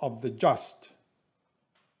wisdom of the just,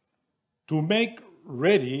 to make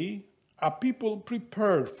ready a people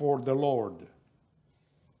prepared for the Lord.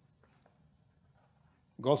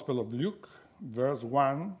 Gospel of Luke,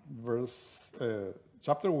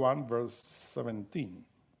 chapter 1, verse 17.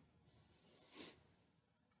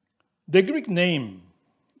 The Greek name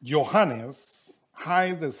Johannes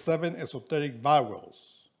hides the 7 esoteric vowels,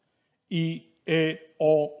 I, E,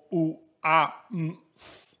 O, U, A, M,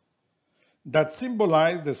 S, that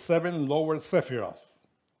symbolize the 7 lower sephiroth,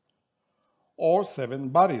 or 7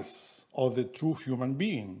 bodies of the true human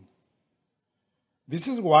being. This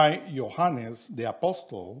is why Johannes the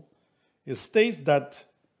Apostle states that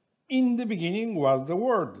in the beginning was the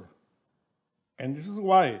Word. And this is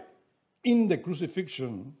why in the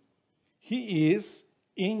crucifixion he is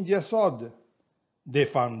in Yesod, the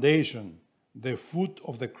foundation, the foot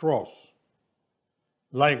of the cross.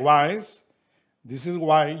 Likewise, this is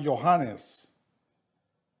why Johannes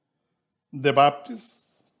the Baptist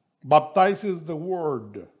baptizes the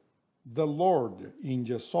Word, the Lord, in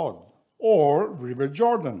Yesod, or River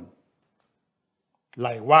Jordan.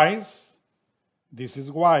 Likewise, this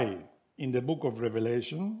is why in the book of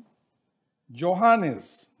Revelation,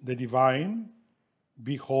 Johannes the Divine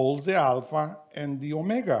beholds the Alpha and the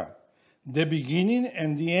Omega, the beginning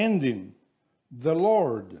and the ending, the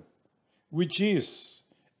Lord, which is,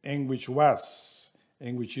 and which was,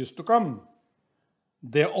 and which is to come,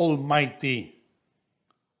 the Almighty,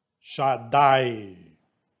 Shaddai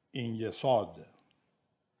in Yesod.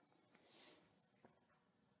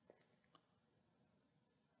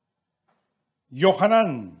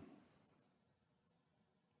 Yohanan,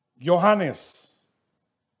 Johannes,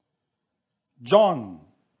 John.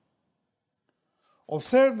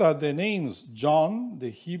 Observe that the names John, the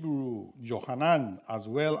Hebrew Yohanan, as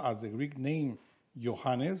well as the Greek name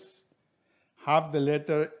Johannes, have the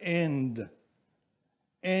letter N,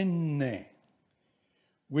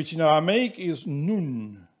 which in Aramaic is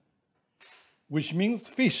nun, which means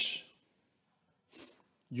fish.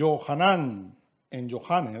 Yohanan and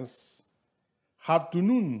Johannes have 2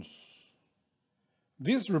 nuns.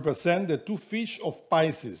 These represent the 2 fish of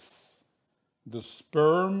Pisces, the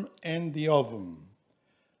sperm and the ovum,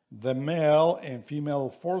 the male and female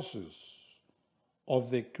forces of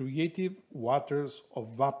the creative waters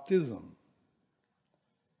of baptism.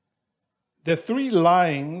 The 3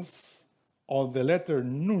 lines of the letter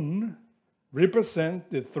Nun represent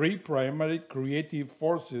the 3 primary creative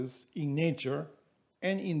forces in nature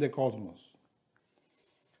and in the cosmos.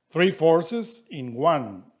 3 forces in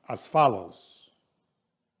one, as follows.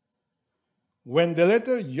 When the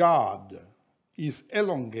letter Yod is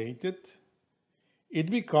elongated, it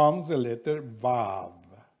becomes the letter Vav,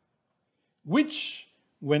 which,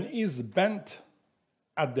 when is bent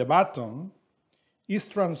at the bottom, is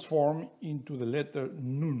transformed into the letter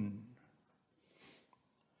Nun.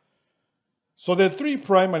 So the 3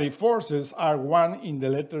 primary forces are one in the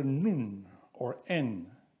letter Nun, or N,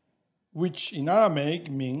 which in Aramaic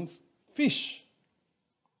means fish,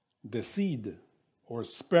 the seed or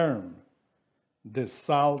sperm, the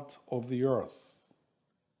salt of the earth.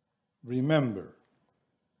 Remember,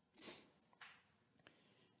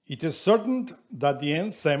 it is certain that the N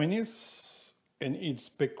Seminis and its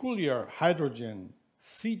peculiar hydrogen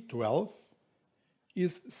C12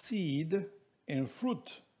 is seed and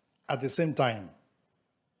fruit at the same time.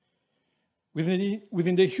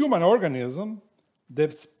 Within the human organism,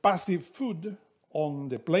 the passive food on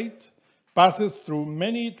the plate passes through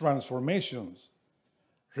many transformations,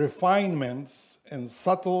 refinements, and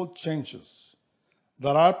subtle changes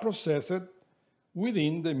that are processed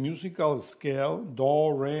within the musical scale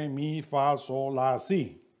do, re, mi, fa, sol, la,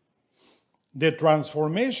 si. The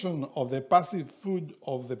transformation of the passive food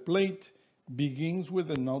of the plate begins with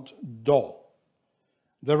the note do.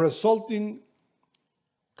 The resulting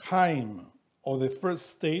kaim of the first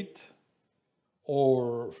state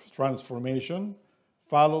or transformation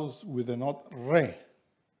follows with the note re.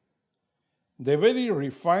 The very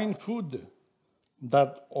refined food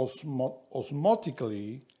that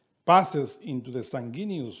osmotically passes into the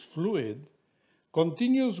sanguineous fluid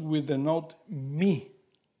continues with the note mi,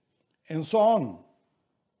 and so on.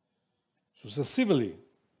 Successively,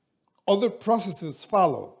 other processes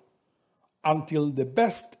follow until the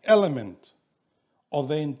best element of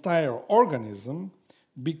the entire organism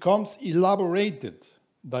becomes elaborated,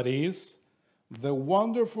 that is, the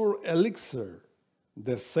wonderful elixir,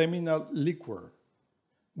 the seminal liquor,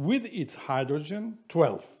 with its hydrogen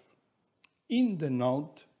 12 in the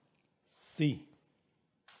note C.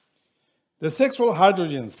 The sexual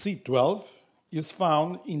hydrogen C12 is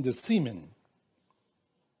found in the semen.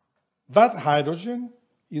 That hydrogen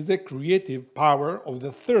is the creative power of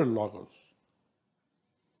the third logos.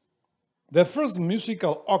 The first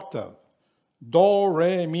musical octave, do,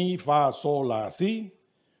 re, mi, fa, sol, la, si,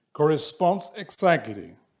 corresponds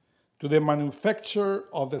exactly to the manufacture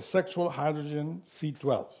of the sexual hydrogen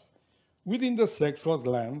C12 within the sexual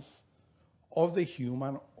glands of the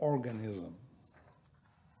human organism.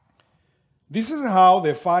 This is how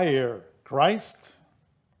the fire, Christ,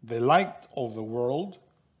 the light of the world,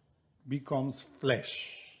 becomes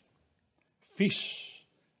flesh, fish,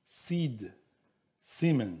 seed,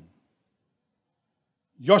 semen.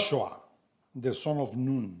 Joshua, the son of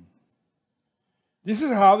Nun. This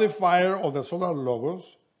is how the fire of the solar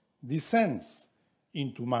logos descends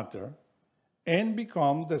into matter and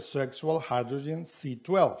becomes the sexual hydrogen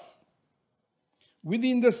C12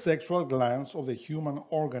 within the sexual glands of the human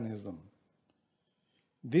organism.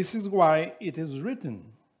 This is why it is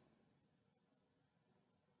written,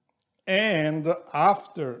 and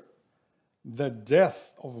after the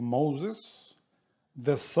death of Moses,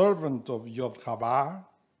 the servant of Yod-Hava,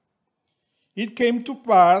 it came to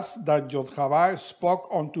pass that Yod-Hava spoke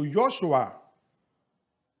unto Joshua,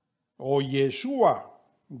 or Yeshua,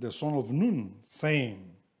 the son of Nun,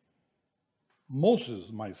 saying,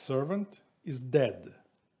 Moses, my servant, is dead.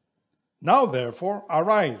 Now therefore,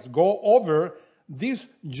 arise, go over this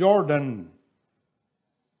Jordan.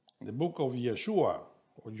 The book of Yeshua,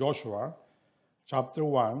 or Joshua, chapter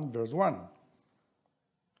 1, verse 1.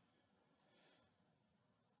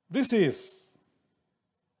 This is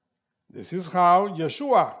how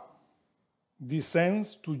Yeshua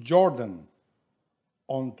descends to Jordan,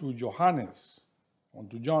 unto Johannes,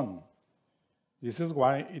 unto John. This is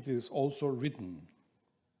why it is also written.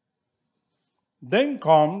 Then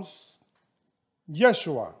comes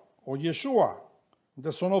Yeshua, or Yeshua,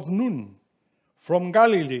 the son of Nun, from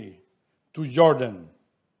Galilee to Jordan,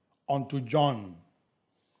 unto John,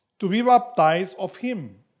 to be baptized of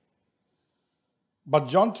him. But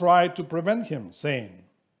John tried to prevent him, saying,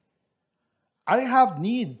 I have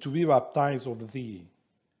need to be baptized of thee,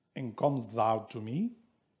 and comest thou to me?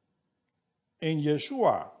 And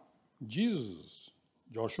Yeshua, Jesus,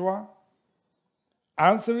 Joshua,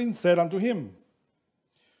 answering said unto him,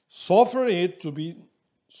 Suffer it to be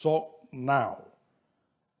so now,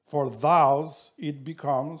 for thus it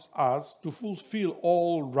becomes us to fulfill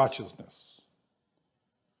all righteousness.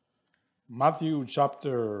 Matthew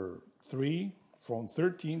chapter 3, from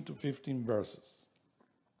 13 to 15 verses.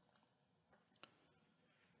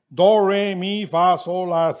 Do, re, mi, fa, sol,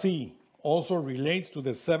 la, si also relates to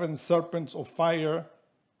the 7 serpents of fire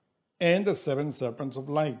and the 7 serpents of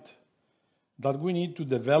light that we need to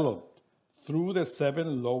develop through the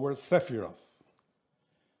 7 lower sephiroth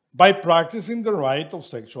by practicing the rite of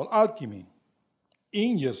sexual alchemy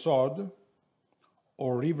in Yesod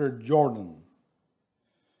or River Jordan.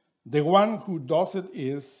 The one who does it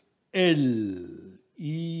is El,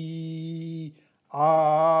 I,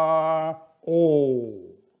 A, O.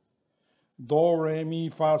 Do, re, mi,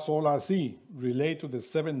 fa, sol, la, si relate to the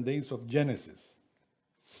 7 days of Genesis.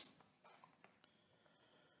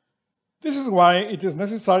 This is why it is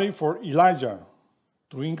necessary for Elijah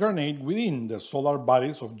to incarnate within the solar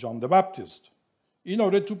bodies of John the Baptist in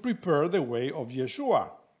order to prepare the way of Yeshua.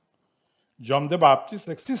 John the Baptist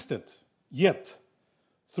existed, yet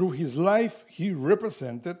through his life he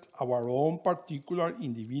represented our own particular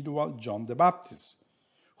individual John the Baptist,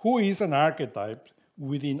 who is an archetype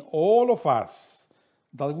within all of us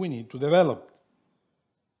that we need to develop.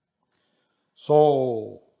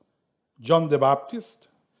 So, John the Baptist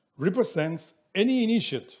represents any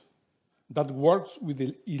initiate that works with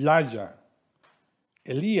Elijah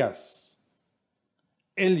Elias,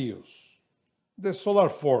 Helios, the solar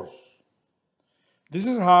force. This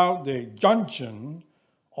is how the junction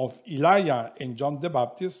of Elijah and John the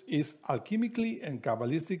Baptist is alchemically and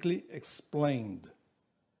Kabbalistically explained.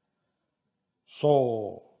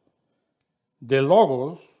 So, the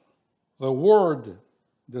Logos, the Word,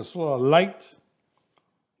 the solar light,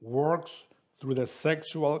 works through the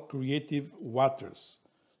sexual creative waters,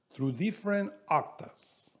 through different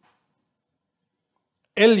octaves.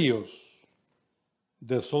 Helios,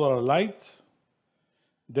 the solar light,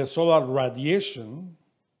 the solar radiation,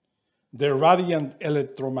 the radiant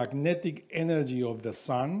electromagnetic energy of the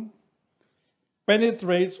sun,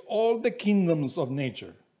 penetrates all the kingdoms of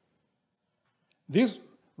nature. This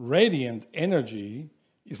radiant energy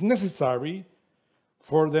is necessary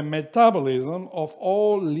for the metabolism of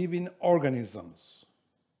all living organisms.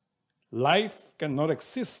 Life cannot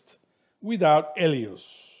exist without Helios,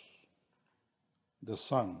 the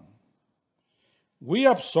sun. We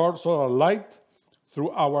absorb solar light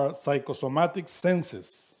through our psychosomatic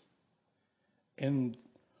senses and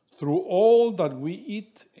through all that we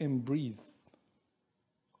eat and breathe.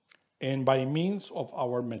 And by means of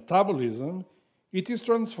our metabolism, it is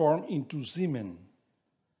transformed into semen.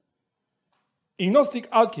 In Gnostic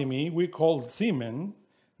alchemy, we call semen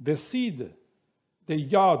the seed, the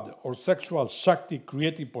yod or sexual Shakti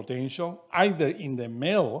creative potential, either in the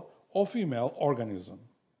male or female organism.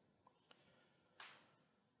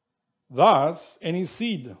 Thus, any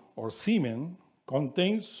seed or semen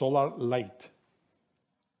contains solar light.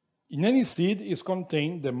 In any seed is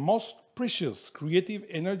contained the most precious creative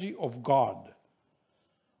energy of God.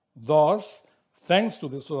 Thus, thanks to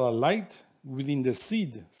the solar light within the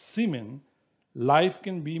seed, semen, life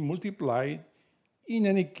can be multiplied in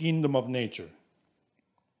any kingdom of nature.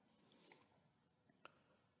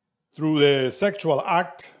 Through the sexual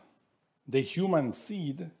act, the human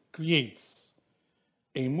seed creates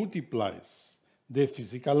and multiplies the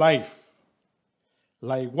physical life.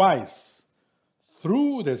 Likewise,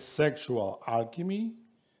 through the sexual alchemy,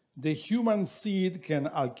 the human seed can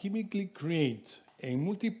alchemically create and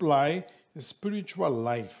multiply spiritual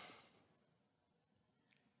life.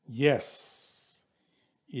 Yes,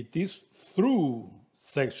 it is through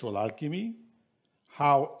sexual alchemy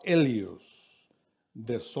how Helios,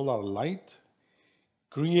 the solar light,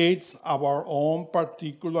 creates our own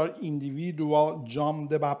particular individual John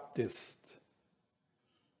the Baptist.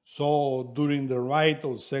 So during the rite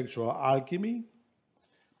of sexual alchemy,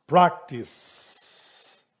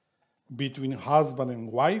 practice between husband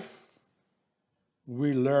and wife,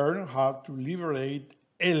 we learn how to liberate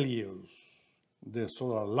Helios, the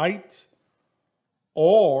solar light,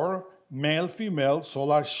 or male-female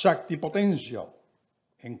solar Shakti potential,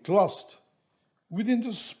 enclosed within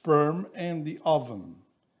the sperm and the ovum,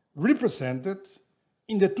 represented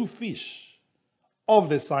in the two fish of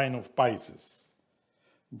the sign of Pisces,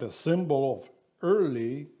 the symbol of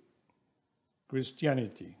early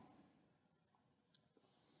Christianity.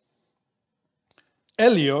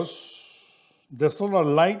 Helios, the solar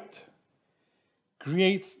light,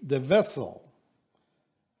 creates the vessel,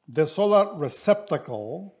 the solar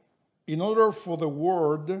receptacle, in order for the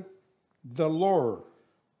word, the Lord,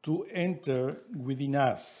 to enter within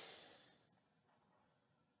us.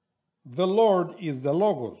 The Lord is the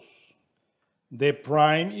Logos, the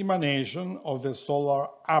prime emanation of the solar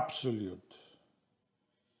absolute.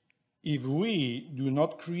 If we do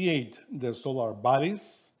not create the solar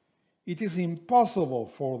bodies, it is impossible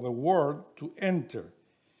for the Word to enter,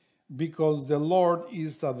 because the Lord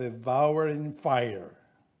is a devouring fire.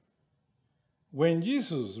 When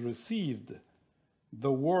Jesus received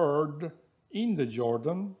the Word in the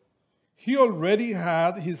Jordan, he already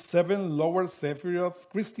had his 7 lower Sephiroth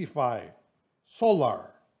Christified,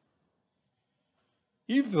 solar.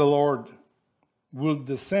 If the Lord will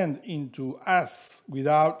descend into us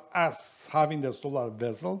without us having the solar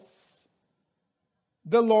vessels,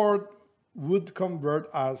 the Lord would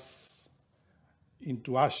convert us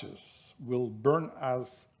into ashes, will burn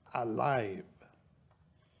us alive,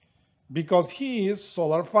 because he is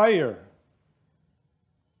solar fire.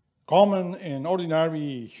 Common and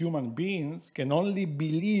ordinary human beings can only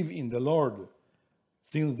believe in the Lord,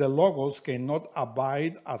 since the Logos cannot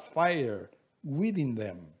abide as fire within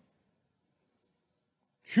them.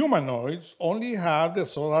 Humanoids only have the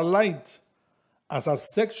solar light as a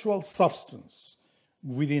sexual substance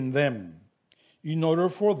within them in order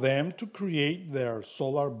for them to create their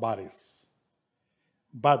solar bodies.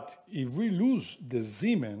 But if we lose the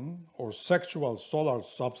semen or sexual solar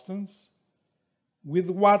substance,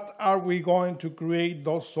 with what are we going to create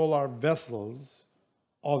those solar vessels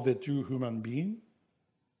of the true human being?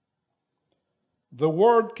 the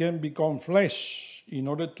Word can become flesh in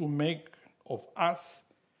order to make of us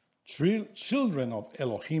children of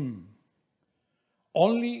Elohim.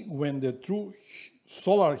 Only when the true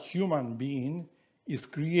solar human being is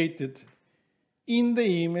created in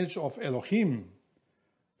the image of Elohim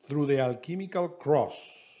through the alchemical cross.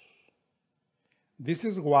 This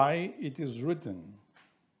is why it is written,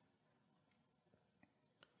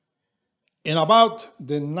 "In about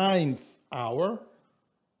the 9th hour,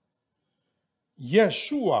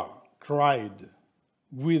 Yeshua cried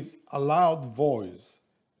with a loud voice,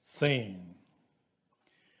 saying,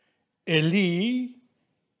 Eli,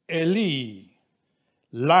 Eli,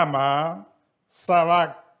 lama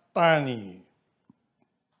sabachthani."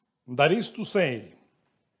 That is to say,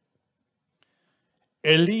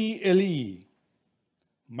 Eli, Eli,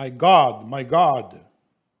 my God,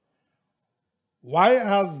 why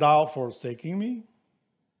hast thou forsaken me?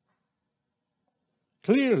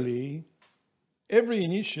 Clearly, every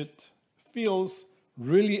initiate feels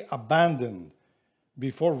really abandoned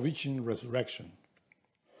before reaching resurrection.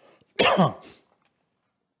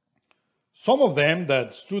 Some of them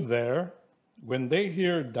that stood there, when they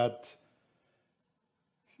heard that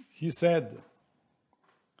he said,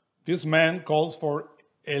 "This man calls for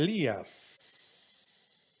Elias,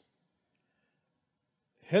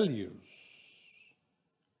 Helios,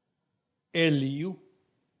 Eliu,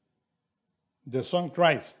 the Son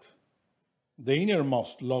Christ, the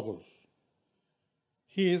innermost Logos.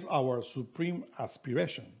 He is our supreme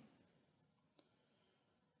aspiration."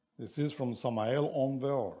 This is from Samael on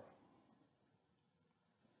Veor.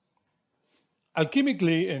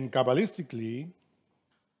 Alchemically and Kabbalistically,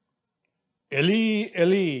 Eli,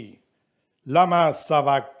 Eli, lama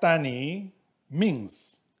sabachthani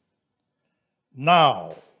means,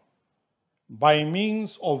 now, by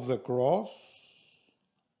means of the cross,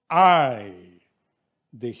 I,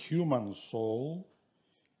 the human soul,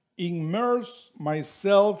 immerse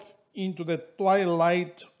myself into the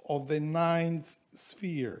twilight of the 9th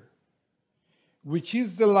sphere, which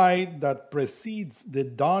is the light that precedes the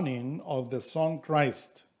dawning of the Son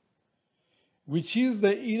Christ, which is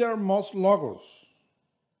the innermost Logos,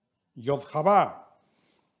 Yod-Hava,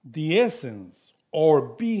 the essence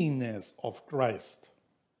or beingness of Christ.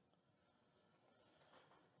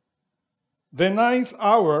 The 9th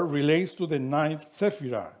hour relates to the 9th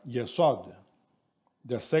Sephirah, Yesod,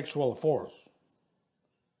 the sexual force.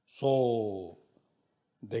 So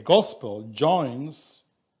the gospel joins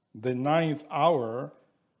the 9th hour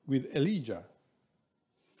with Elijah,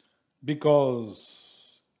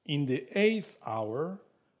 because in the 8th hour,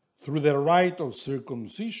 through the rite of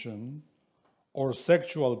circumcision or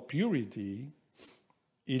sexual purity,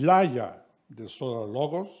 Elijah, the solar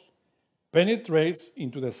Logos, penetrates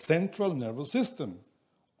into the central nervous system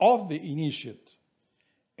of the initiate.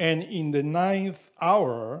 And in the 9th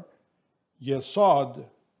hour, Yesod,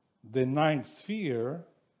 the 9th sphere,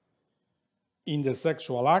 in the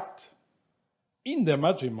sexual act, in the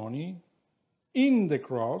matrimony, in the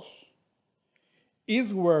cross,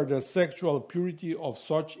 is where the sexual purity of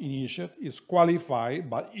such initiate is qualified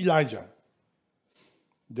by Elijah,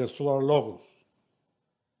 the solar Logos.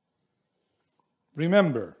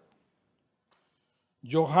 Remember,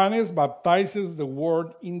 Johannes baptizes the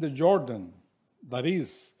Word in the Jordan, that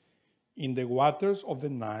is, in the waters of the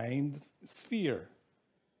 9th sphere,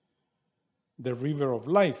 the river of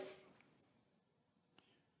life.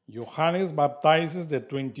 Johannes baptizes the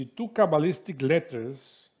 22 Kabbalistic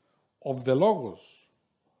letters of the Logos,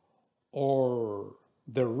 or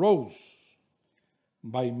the rose,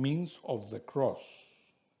 by means of the cross.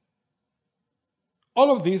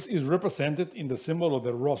 All of this is represented in the symbol of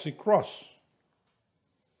the rosy cross.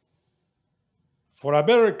 For a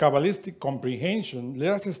better Kabbalistic comprehension,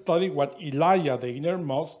 let us study what Elijah, the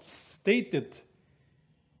innermost, stated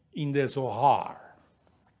in the Zohar.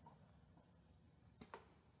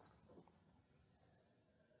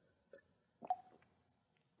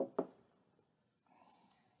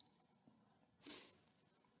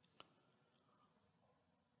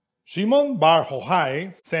 Shimon Bar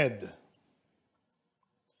Yochai said,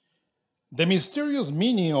 "The mysterious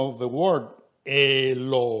meaning of the word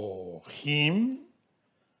Elohim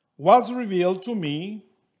was revealed to me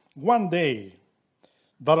one day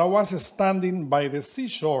that I was standing by the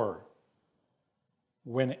seashore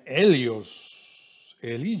when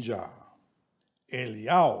Elijah,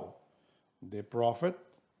 Eliyahu, the prophet,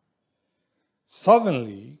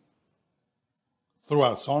 suddenly, through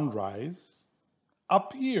a sunrise,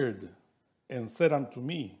 appeared and said unto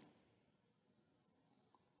me,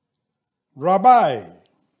 Rabbi,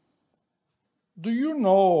 do you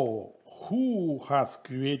know who has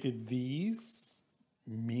created these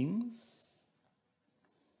means?"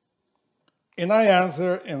 And I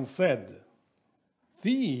answered and said,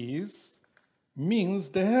 These means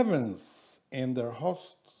the heavens and their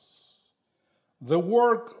hosts, the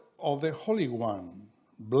work of the Holy One,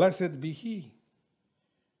 blessed be He,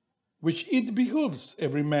 which it behooves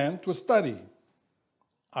every man to study,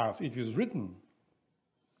 as it is written,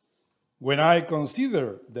 When I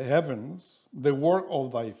consider the heavens, the work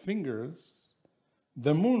of thy fingers,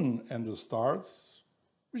 the moon and the stars,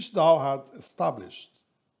 which thou hast established,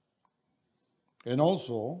 and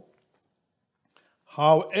also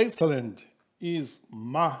how excellent is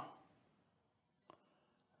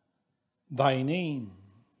thy name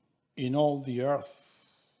in all the earth,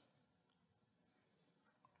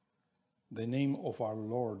 the name of our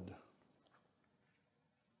Lord.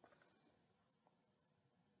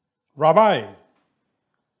 Rabbi,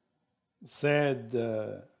 said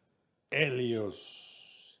Elias,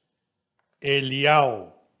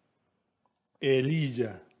 Elial,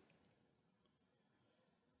 Elijah.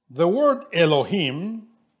 The word Elohim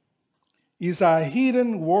is a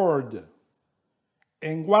hidden word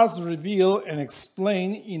and was revealed and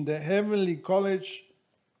explained in the heavenly college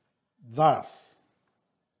thus.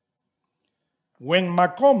 When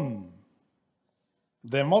Makom,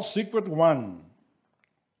 the most secret one,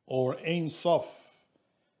 or Ein Sof,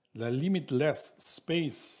 the limitless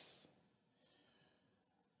space,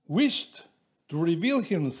 wished to reveal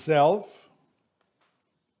himself,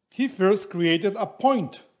 he first created a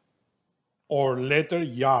point, or letter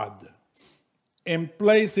Yad, and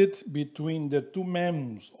placed it between the two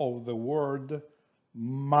mems of the word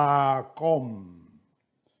Makom.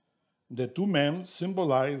 The two mems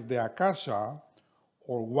symbolize the Akasha,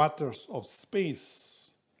 or waters of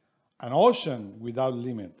space, an ocean without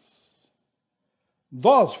limits,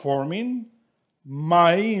 thus forming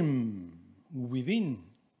Ma'im, within.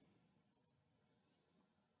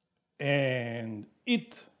 And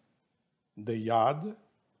it, the Yad,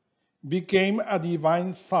 became a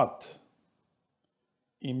divine thought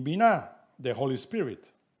in Binah, the Holy Spirit,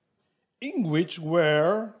 in which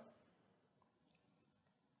were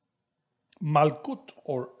Malkut,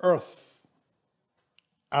 or earth,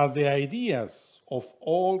 as the ideas of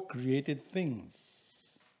all created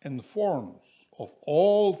things and forms of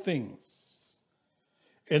all things,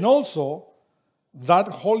 and also that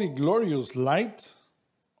holy glorious light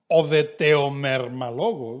of the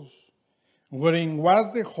Theomermalogos, wherein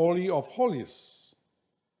was the Holy of Holies,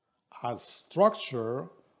 a structure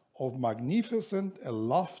of magnificent and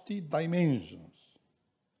lofty dimensions,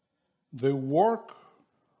 the work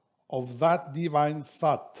of that divine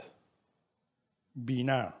thought,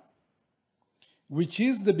 Binah, which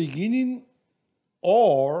is the beginning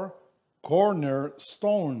or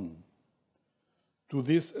cornerstone to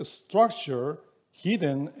this structure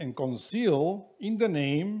hidden and concealed in the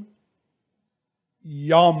name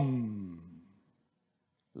Yam,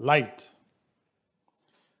 light,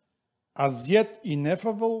 as yet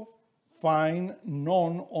ineffable, fine,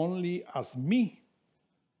 known only as me,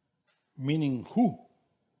 meaning who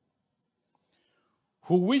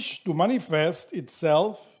wished to manifest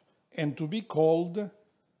itself and to be called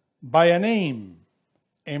by a name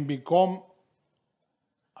and become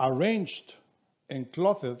arranged and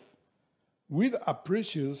clothed with a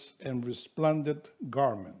precious and resplendent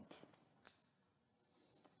garment.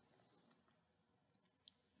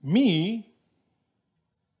 Me,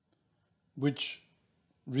 which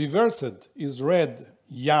reversed is read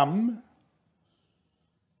Yam,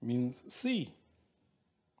 means sea.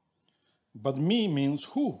 But me means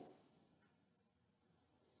who.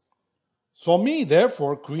 So me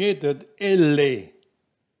therefore created Ele,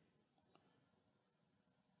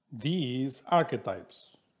 these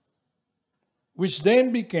archetypes, which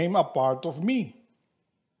then became a part of me,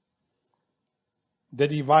 the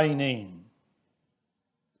divine name.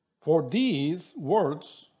 For these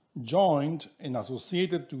words, joined and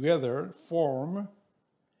associated together, form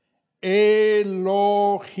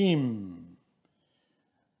Elohim,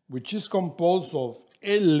 which is composed of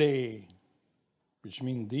Ele, which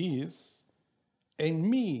means these, and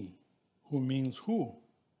me, who means who,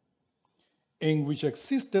 and which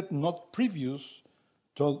existed not previous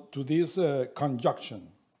to this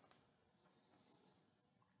conjunction.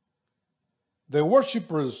 The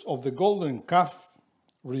worshippers of the golden calf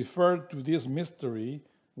referred to this mystery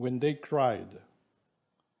when they cried,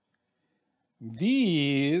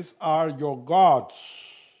 "These are your gods,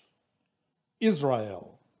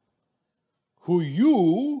 Israel, who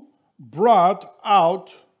you brought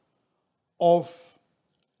out of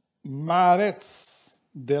Maretz,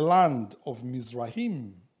 the land of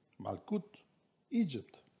Mizrahim, Malkut,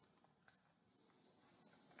 Egypt."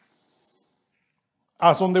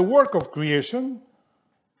 As on the work of creation,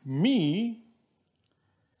 me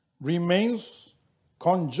remains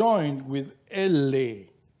conjoined with ele.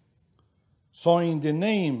 So in the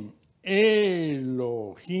name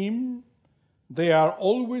Elohim, they are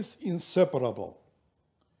always inseparable.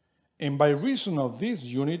 And by reason of this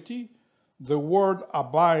unity, the word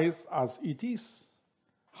abides as it is,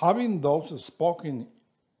 having those spoken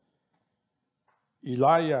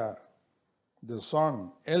Elijah, the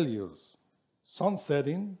son Elias,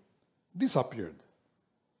 sunsetting, disappeared,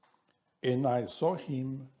 and I saw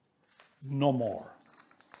him no more.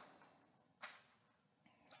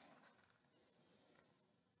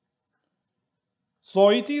 So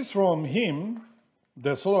it is from him,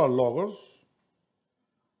 the solar Logos,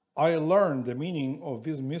 I learned the meaning of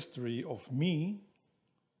this mystery of me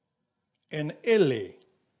and Ele,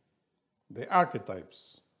 the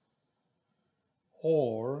archetypes,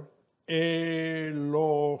 or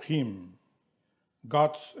Elohim,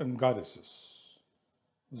 gods and goddesses,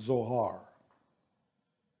 Zohar.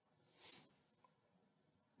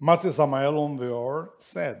 Master Samael on the Or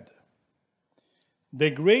said, the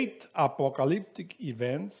great apocalyptic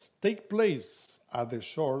events take place at the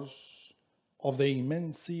shores of the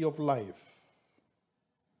immense sea of life.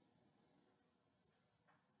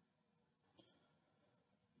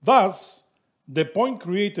 Thus, the point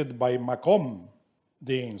created by Makom,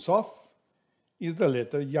 the Ein Sof, is the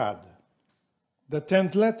letter Yad, the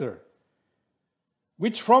 10th letter,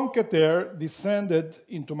 which from Keter descended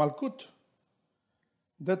into Malkut,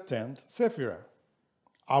 the 10th Sephirah,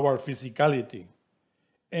 our physicality,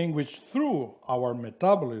 and which through our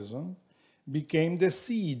metabolism became the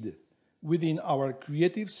seed within our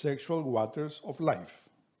creative sexual waters of life.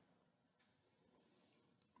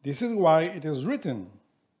 This is why it is written,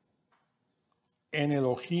 and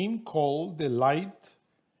Elohim called the light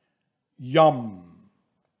Yom,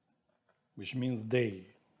 which means day,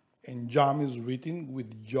 and Yom is written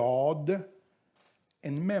with Yod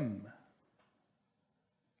and Mem.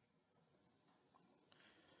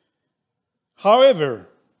 However,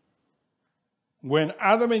 when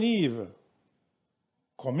Adam and Eve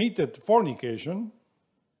committed fornication,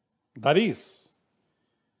 that is,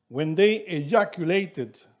 when they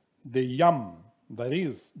ejaculated the Yam, that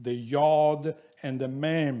is, the Yod and the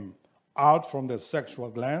Mem, out from the sexual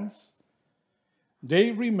glands,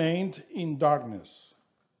 they remained in darkness,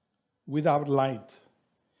 without light,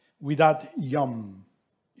 without Yam,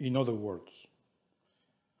 in other words.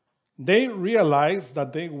 They realized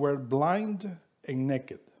that they were blind and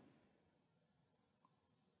naked.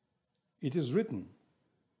 It is written,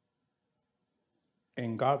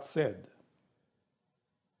 and God said,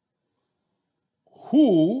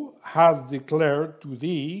 who has declared to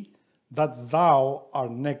thee that thou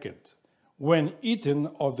art naked, when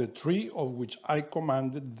eaten of the tree of which I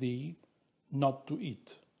commanded thee not to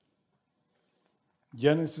eat?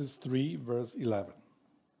 Genesis 3, verse 11.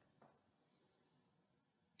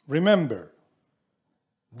 Remember,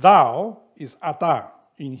 thou is Ata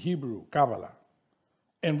in Hebrew, Kabbalah,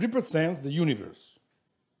 and represents the universe.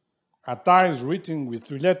 Ata is written with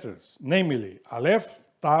 3 letters, namely Aleph,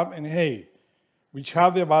 Tav, and Hey, which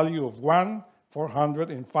have the value of 1,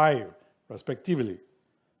 400, and 5, respectively.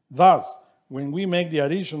 Thus, when we make the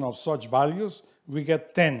addition of such values, we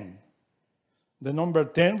get 10. The number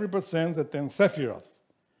 10 represents the 10 Sephiroth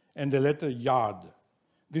and the letter Yad.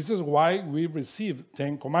 This is why we receive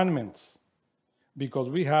 10 commandments, because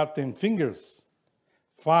we have 10 fingers,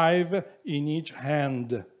 5 in each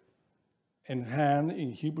hand, and hand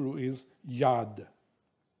in Hebrew is Yad.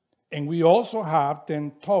 And we also have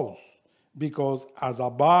 10 toes, because as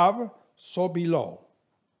above, so below.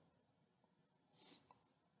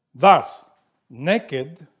 Thus,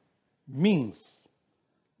 naked means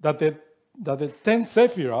that the 10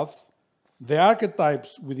 Sephiroth, the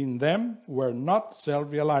archetypes within them, were not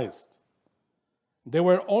self-realized. They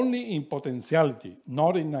were only in potentiality,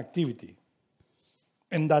 not in activity.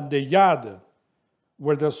 And that the Yad,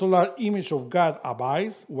 where the solar image of God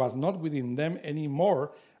abides, was not within them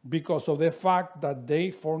anymore because of the fact that they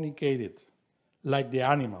fornicated, like the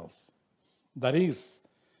animals. That is,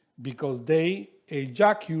 because they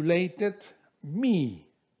ejaculated me,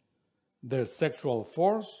 their sexual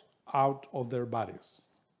force, out of their bodies.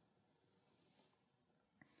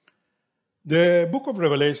 The book of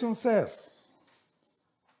Revelation says,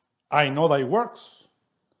 I know thy works,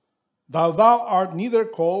 that thou art neither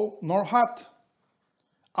cold nor hot.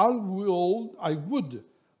 I would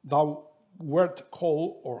thou wert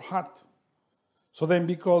cold or hot. So then,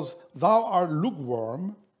 because thou art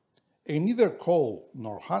lukewarm, and neither cold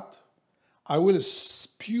nor hot, I will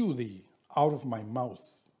spew thee out of my mouth.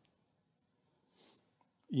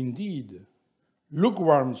 Indeed,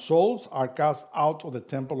 lukewarm souls are cast out of the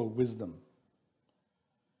temple of wisdom.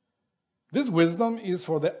 This wisdom is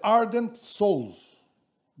for the ardent souls,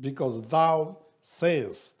 because thou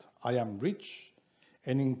sayest, I am rich,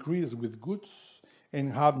 and increase with goods,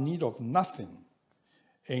 and have need of nothing,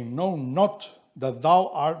 and know not that thou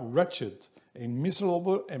art wretched, and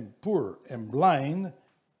miserable, and poor, and blind,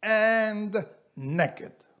 and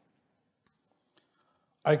naked.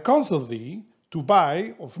 I counsel thee to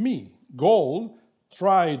buy of me gold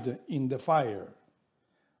tried in the fire,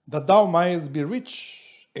 that thou mayest be rich,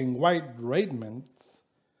 and white raiment,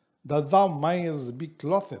 that thou mayest be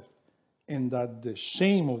clothed, and that the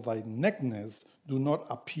shame of thy nakedness do not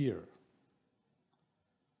appear.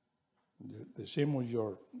 The shame of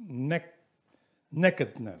your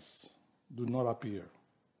nakedness do not appear.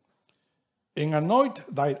 And anoint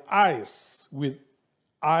thy eyes with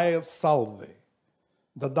eye salve,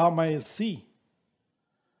 that thou mayest see.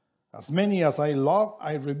 As many as I love,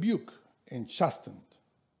 I rebuke and chasten.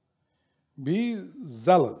 Be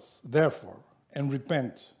zealous, therefore, and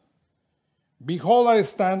repent. Behold, I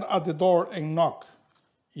stand at the door and knock.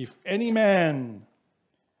 If any man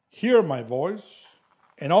hear my voice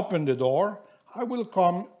and open the door, I will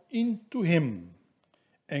come into him,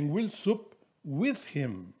 and will sup with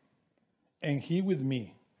him, and he with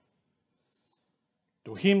me.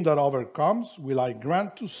 To him that overcomes will I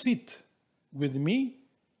grant to sit with me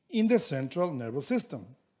in the central nervous system,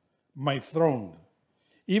 my throne,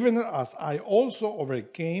 even as I also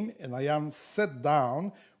overcame, and I am set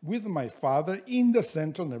down with my Father in the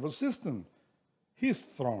central nervous system, his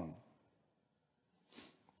throne.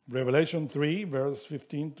 Revelation 3, verse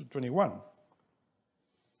 15 to 21.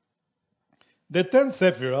 The 10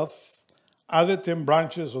 Sephiroth are the 10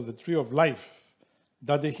 branches of the tree of life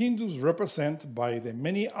that the Hindus represent by the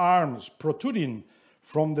many arms protruding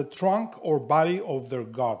from the trunk or body of their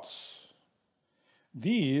gods.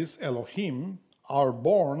 These Elohim are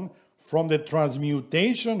born from the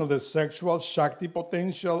transmutation of the sexual Shakti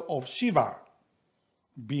potential of Shiva,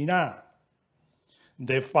 Binah,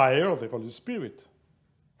 the fire of the Holy Spirit.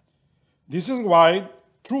 This is why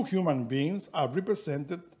true human beings are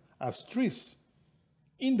represented as trees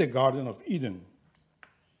in the Garden of Eden.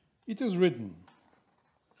 It is written,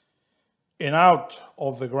 and out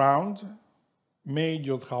of the ground made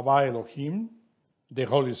Yod-Hava Elohim, the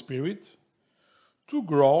Holy Spirit, to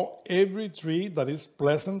grow every tree that is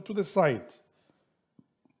pleasant to the sight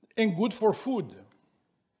and good for food.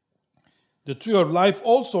 The tree of life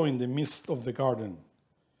also in the midst of the garden,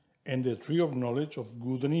 and the tree of knowledge of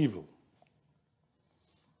good and evil.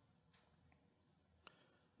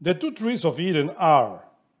 The two trees of Eden are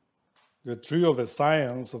the tree of the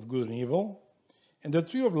science of good and evil, and the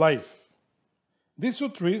tree of life. These two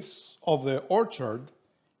trees of the orchard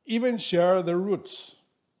even share their roots.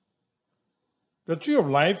 The tree of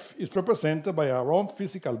life is represented by our own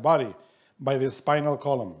physical body, by the spinal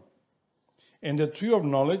column, and the tree of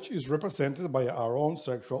knowledge is represented by our own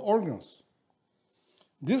sexual organs.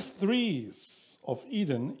 These trees of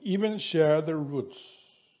Eden even share their roots.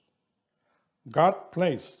 God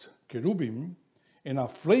placed cherubim and a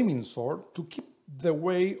flaming sword to keep the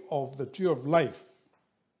way of the tree of life.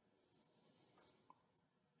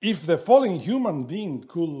 If the fallen human being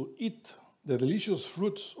could eat the delicious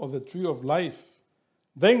fruits of the tree of life,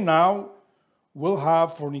 they now will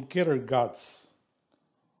have fornicator gods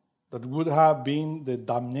that would have been the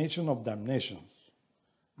damnation of damnations,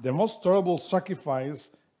 the most terrible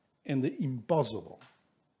sacrifice and the impossible.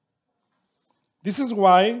 This is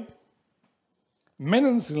why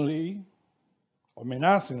menacingly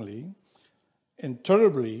and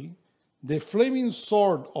terribly, the flaming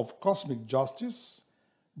sword of cosmic justice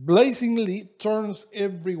blazingly turns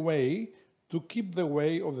every way to keep the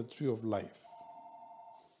way of the tree of life.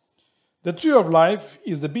 The tree of life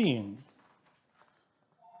is the being.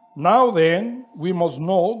 Now then, we must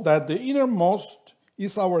know that the innermost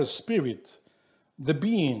is our spirit, the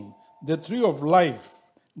being, the tree of life.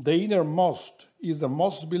 The innermost is the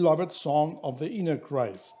most beloved Son of the inner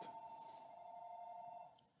Christ.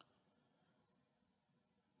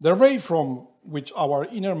 The ray from which our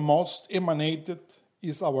innermost emanated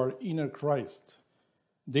is our inner Christ.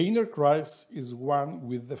 The inner Christ is one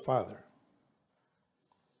with the Father.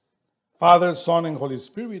 Father, Son, and Holy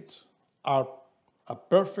Spirit are a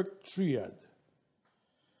perfect triad.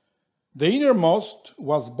 The innermost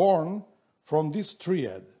was born from this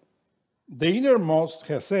triad. The innermost,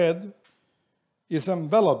 Hesed, is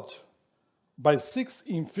enveloped by 6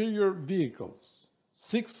 inferior vehicles,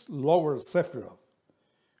 6 lower Sephiroth,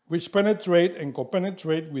 which penetrate and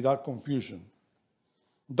co-penetrate without confusion,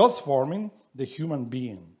 thus forming the human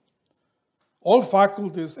being. All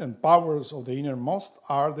faculties and powers of the innermost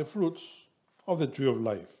are the fruits of the tree of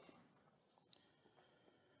life.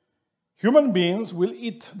 Human beings will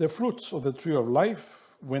eat the fruits of the tree of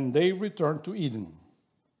life when they return to Eden.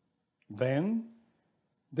 Then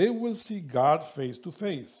they will see God face to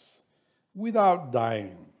face without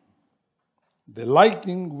dying. The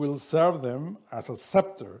lightning will serve them as a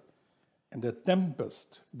scepter, and the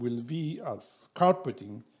tempest will be as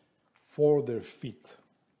carpeting for their feet.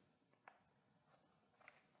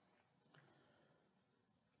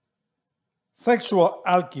 Sexual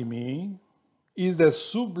alchemy is the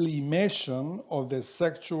sublimation of the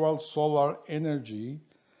sexual solar energy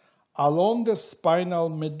along the spinal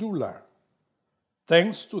medulla,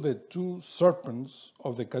 thanks to the two serpents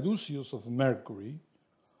of the caduceus of Mercury,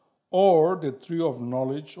 or the tree of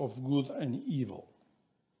knowledge of good and evil,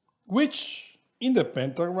 which, in the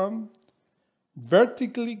pentagram,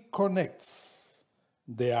 vertically connects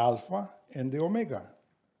the alpha and the omega.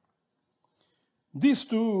 These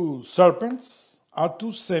two serpents are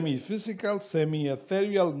two semi-physical,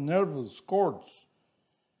 semi-ethereal nervous cords,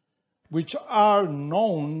 which are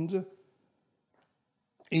known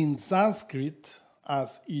in Sanskrit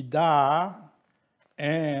as Ida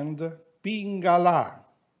and Pingala,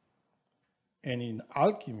 and in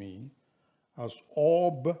alchemy as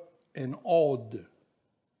Ob and Od.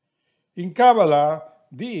 In Kabbalah,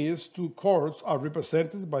 these two cords are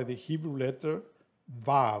represented by the Hebrew letter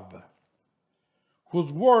Vav,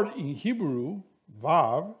 whose word in Hebrew,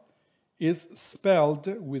 Vav, is spelled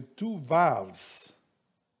with two vowels.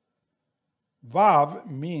 Vav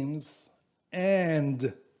means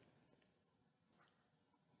and.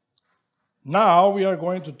 Now we are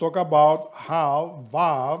going to talk about how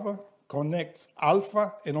Vav connects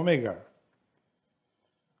Alpha and Omega.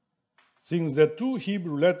 Since the two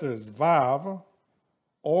Hebrew letters Vav,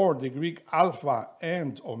 or the Greek Alpha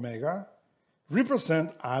and Omega,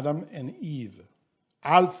 represent Adam and Eve.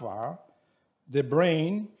 Alpha, the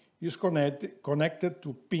brain, is connected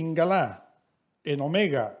to Pingala, and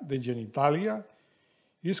Omega, the genitalia,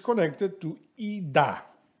 is connected to Ida.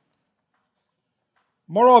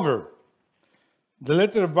 Moreover, the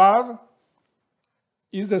letter Vav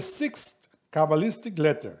is the sixth Kabbalistic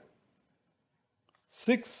letter.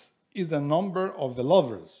 6 is the number of the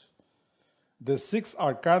lovers, the sixth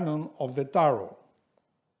arcanum of the tarot,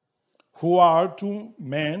 who are two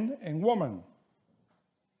men and woman.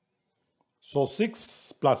 So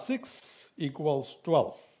 6 plus 6 equals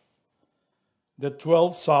 12, the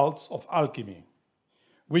 12 salts of alchemy,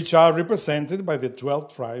 which are represented by the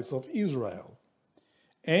 12 tribes of Israel,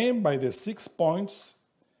 and by the 6 points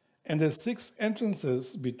and the 6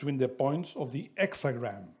 entrances between the points of the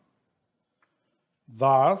hexagram.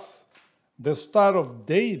 Thus, the Star of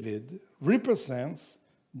David represents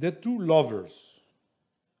the two lovers,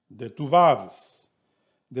 the two Vavs,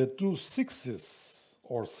 the two sixes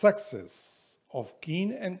or sexes of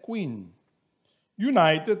king and queen,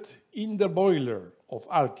 united in the boiler of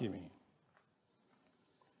alchemy.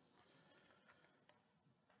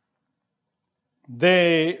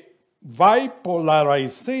 The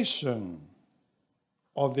bipolarization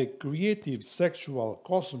of the creative sexual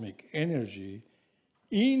cosmic energy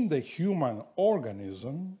in the human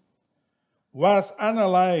organism was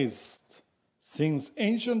analyzed since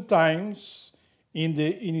ancient times in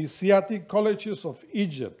the initiatic colleges of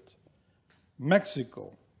Egypt,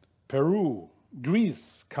 Mexico, Peru,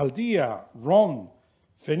 Greece, Chaldea, Rome,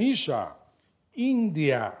 Phoenicia,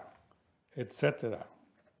 India, etc.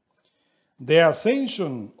 The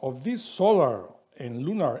ascension of this solar and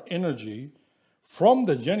lunar energy from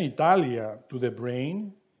the genitalia to the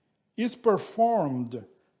brain is performed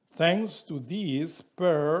thanks to this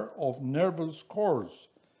pair of nervous cords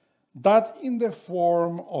that, in the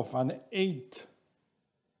form of an 8,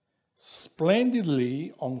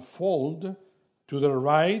 splendidly unfold to the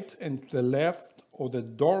right and to the left of the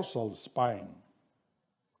dorsal spine.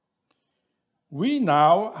 We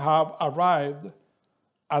now have arrived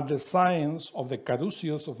at the science of the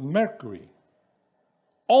caduceus of Mercury,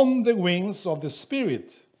 on the wings of the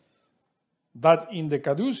spirit, that in the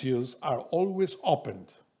caduceus are always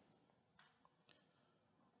opened.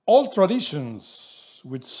 All traditions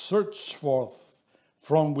which search forth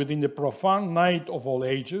from within the profound night of all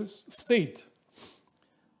ages state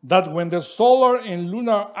that when the solar and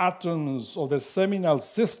lunar atoms of the seminal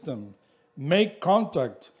system make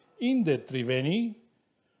contact in the triveni,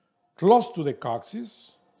 close to the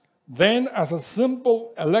coccyx, then as a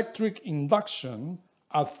simple electric induction,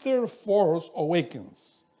 a third force awakens,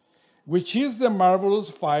 which is the marvelous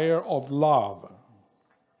fire of love.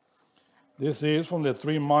 This is from the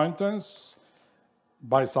Three Mountains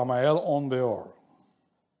by Samael Ondeor.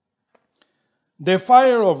 The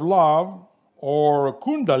fire of love, or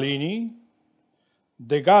Kundalini,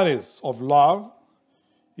 the goddess of love,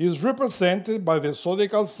 is represented by the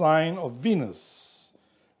zodiacal sign of Venus,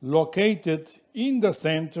 located in the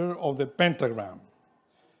center of the pentagram,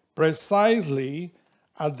 precisely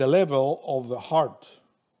at the level of the heart.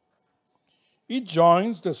 It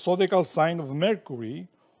joins the zodiacal sign of Mercury,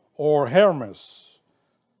 or Hermes,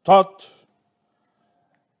 thought,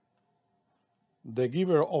 the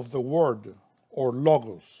giver of the word, or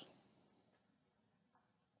logos.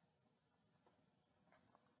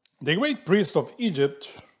 The great priests of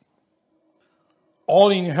Egypt, all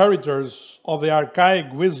inheritors of the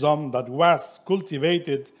archaic wisdom that was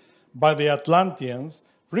cultivated by the Atlanteans,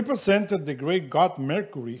 represented the great god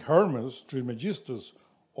Mercury, Hermes Trismegistus,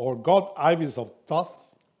 or god Ibis of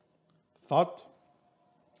thought,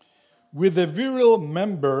 with the virile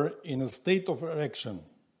member in a state of erection.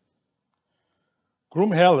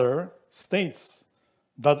 Krumheller states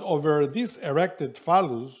that over this erected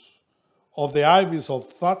phallus of the Ibis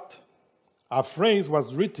of thought, a phrase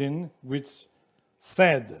was written which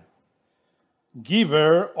said,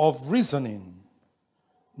 "Giver of reasoning."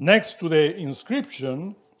 Next to the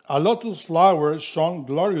inscription, a lotus flower shone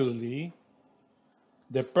gloriously,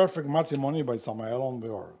 the perfect matrimony by Samael on the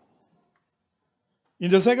Or.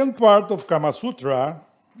 In the second part of Kama Sutra,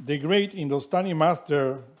 the great Hindustani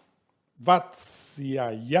master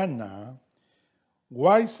Vatsyayana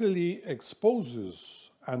wisely exposes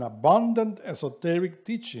an abundant esoteric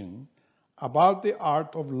teaching about the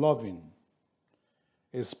art of loving,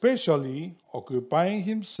 especially occupying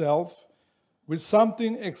himself with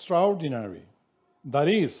something extraordinary, that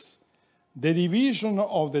is, the division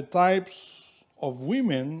of the types of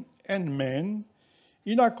women and men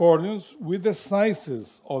in accordance with the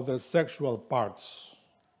sizes of their sexual parts.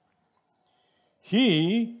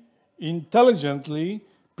 He intelligently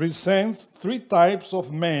presents three types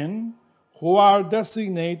of men who are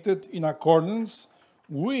designated in accordance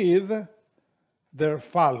with their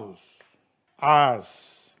phallus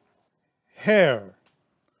as hare,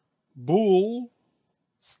 bull,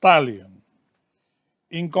 stallion.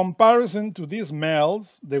 In comparison to these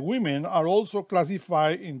males, the women are also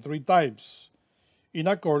classified in three types, in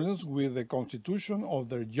accordance with the constitution of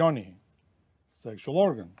their yoni, sexual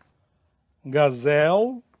organ: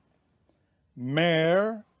 gazelle,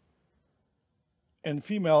 mare, and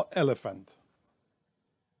female elephant.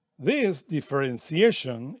 This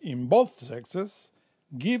differentiation in both sexes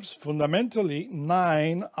gives fundamentally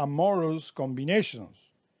 9 amorous combinations,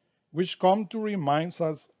 which come to remind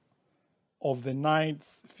us of the ninth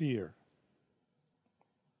sphere.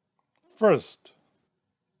 First,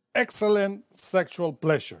 excellent sexual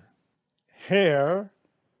pleasure: hare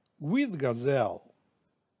with gazelle,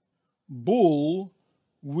 bull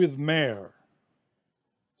with mare,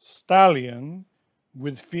 stallion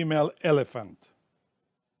with female elephant.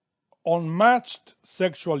 Unmatched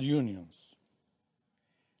sexual unions: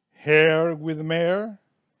 hare with mare,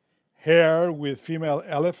 hare with female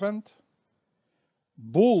elephant,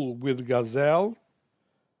 bull with gazelle,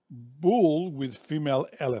 bull with female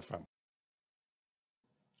elephant.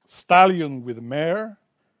 Stallion with mare,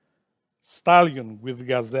 stallion with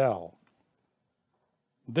gazelle.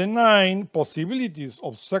 The 9 possibilities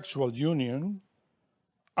of sexual union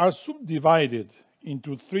are subdivided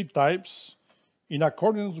into 3 types in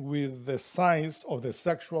accordance with the size of the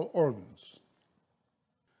sexual organs.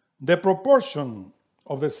 The proportion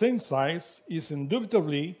of the same size is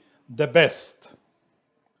indubitably the best.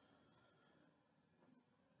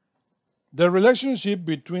 The relationship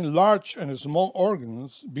between large and small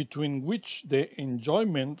organs, between which the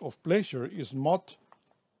enjoyment of pleasure is most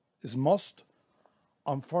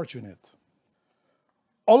unfortunate.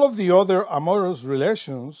 All of the other amorous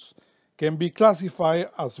relations can be classified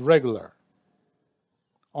as regular.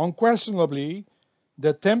 Unquestionably,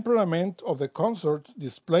 the temperament of the consort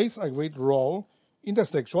displays a great role in the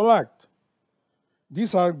sexual act.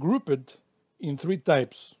 These are grouped in 3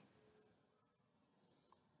 types: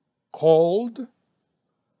 cold,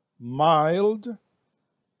 mild,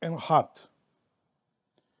 and hot.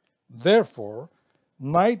 Therefore,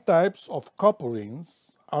 9 types of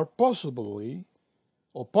couplings are possible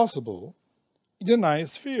in the ninth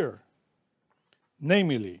sphere,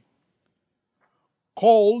 namely,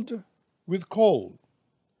 cold with cold,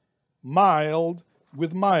 mild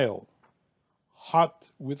with mild, hot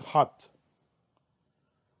with hot.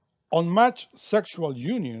 Unmatched sexual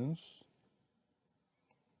unions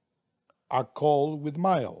are cold with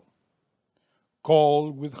mild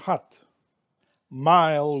with hot,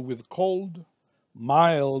 mild with cold,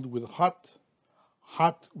 mild with hot,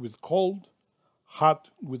 hot with cold, hot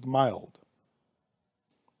with mild.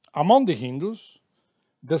 Among the Hindus,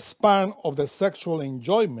 the span of the sexual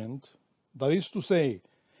enjoyment, that is to say,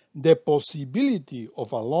 the possibility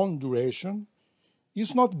of a long duration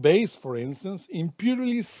is not based, for instance, in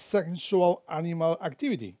purely sexual animal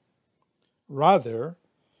activity. Rather,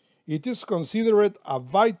 it is considered a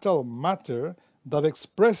vital matter that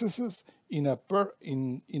expresses in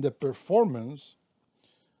the performance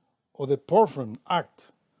or the performed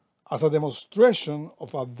act as a demonstration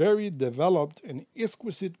of a very developed and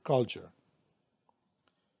exquisite culture.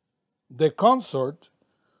 The consort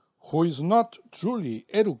who is not truly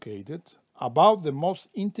educated about the most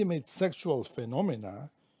intimate sexual phenomena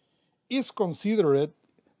is considered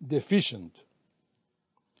deficient.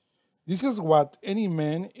 This is what any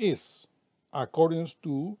man is, according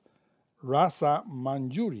to Rasa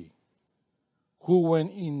Manjuri, who when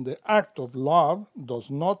in the act of love does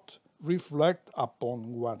not reflect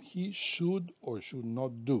upon what he should or should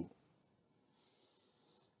not do.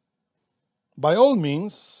 By all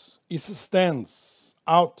means, it stands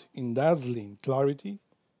out in dazzling clarity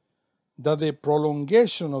that the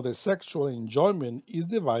prolongation of the sexual enjoyment is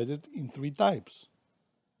divided in three types: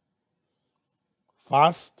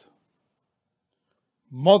 fast,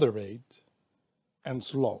 moderate, and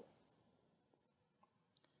slow.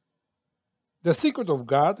 The secret of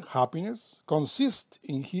God, happiness, consists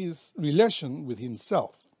in his relation with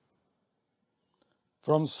himself.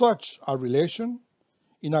 From such a relation,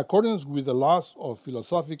 in accordance with the laws of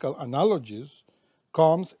philosophical analogies,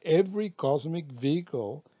 comes every cosmic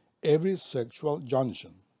vehicle, every sexual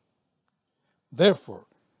junction. Therefore,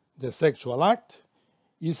 the sexual act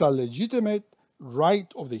is a legitimate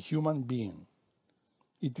right of the human being.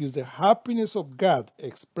 It is the happiness of God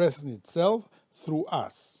expressing itself through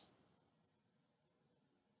us.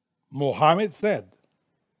 Mohammed said,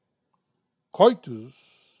 "Coitus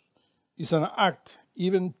is an act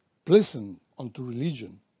even pleasant unto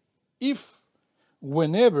religion, if,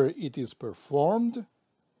 whenever it is performed,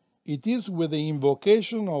 it is with the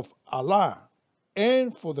invocation of Allah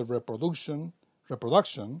and for the reproduction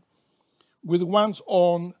with one's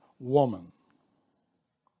own woman."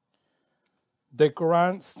 The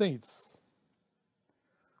Quran states,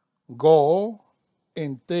 "Go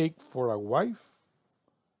and take for a wife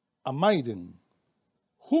a maiden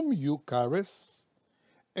whom you caress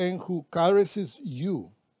and who caresses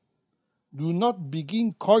you. Do not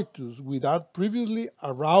begin coitus without previously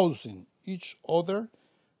arousing each other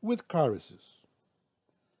with caresses."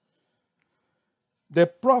 The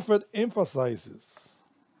Prophet emphasizes,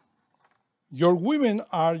 "Your women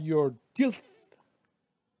are your tilth,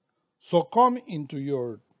 so come into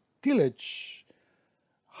your tillage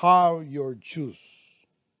how you choose.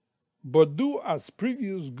 But do as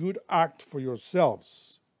previous good act for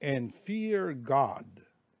yourselves, and fear God,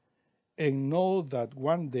 and know that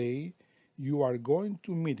one day you are going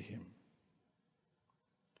to meet him."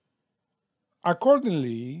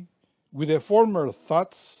 Accordingly, with the former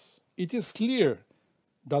thoughts, it is clear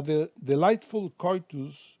that the delightful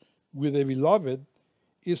coitus with the beloved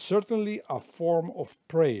is certainly a form of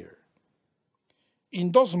prayer.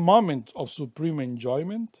 In those moments of supreme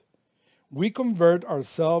enjoyment, we convert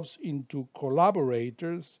ourselves into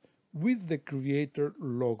collaborators with the Creator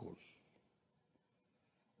Logos.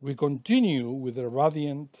 We continue with the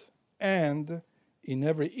radiant and, in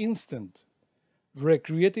every instant,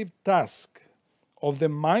 recreative task of the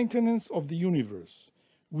maintenance of the universe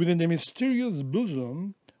within the mysterious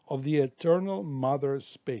bosom of the eternal Mother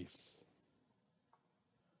Space.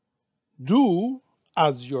 Do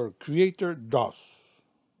as your Creator does,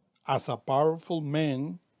 as a powerful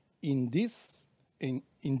man in deeds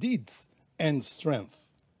and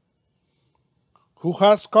strength, who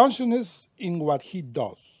has consciousness in what he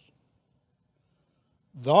does.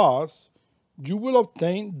 Thus, you will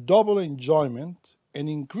obtain double enjoyment and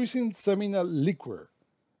increasing seminal liquor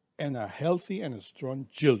and a healthy and strong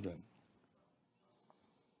children.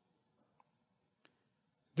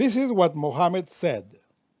 This is what Mohammed said.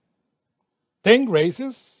 10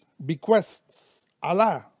 graces bequests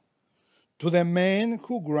Allah to the man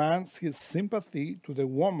who grants his sympathy to the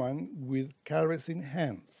woman with caressing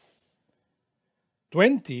hands.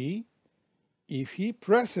 20, if he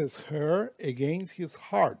presses her against his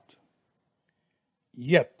heart.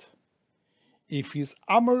 Yet, if his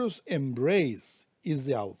amorous embrace is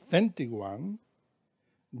the authentic one,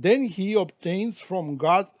 then he obtains from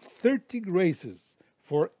God 30 graces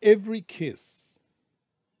for every kiss.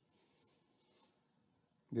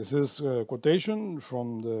 This is a quotation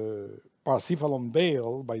from the Parsifal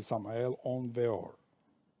Unveiled by Samael Aun Weor.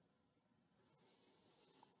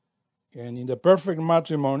 And in the Perfect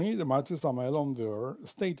Matrimony, the Master Samael Aun Weor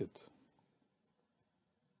stated,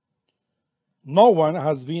 "No one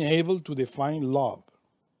has been able to define love.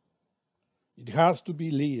 It has to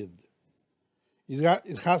be lived.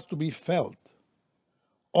 It has to be felt.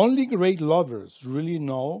 Only great lovers really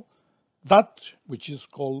know that which is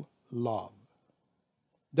called love.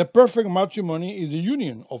 The perfect matrimony is the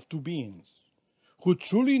union of two beings who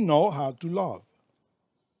truly know how to love.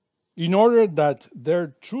 In order that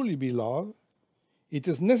there truly be love, it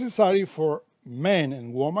is necessary for man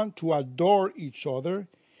and woman to adore each other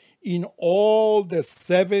in all the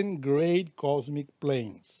 7 great cosmic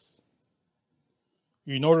planes.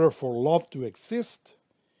 In order for love to exist,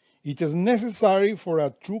 it is necessary for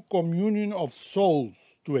a true communion of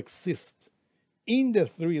souls to exist in the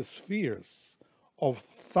 3 spheres of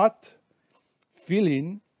thought,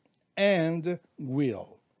 feeling, and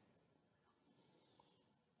will.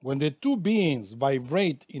 When the two beings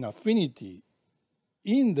vibrate in affinity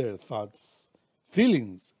in their thoughts,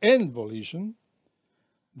 feelings, and volition,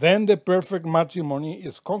 then the perfect matrimony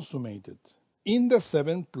is consummated in the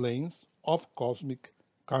 7 planes of cosmic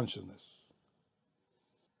consciousness.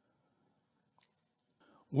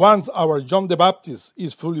 Once our John the Baptist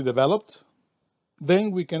is fully developed,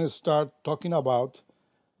 then we can start talking about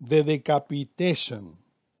the decapitation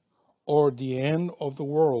or the end of the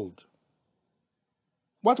world.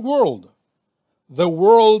 What world? The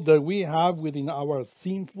world that we have within our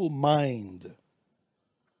sinful mind.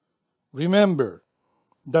 Remember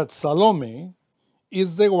that Salome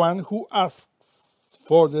is the one who asks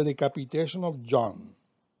for the decapitation of John.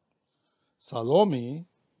 Salome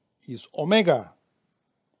is Omega.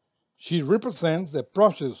 She represents the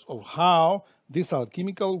process of how this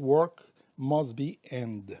alchemical work must be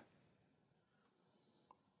ended.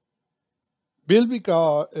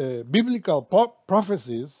 Biblical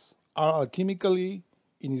prophecies are alchemically,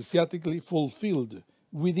 initiatically fulfilled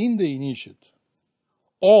within the initiate,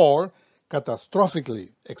 or catastrophically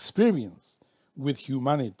experienced with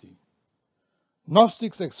humanity.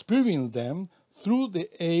 Gnostics experience them through the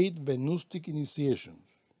 8 Gnostic initiations.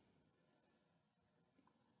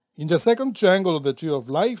 In the second triangle of the Tree of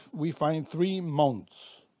Life, we find 3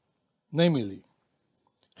 mounts, namely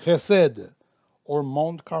Chesed, or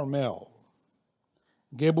Mount Carmel,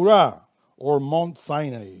 Geburah, or Mount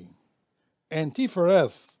Sinai, and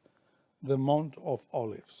Tifereth, the Mount of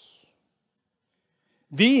Olives.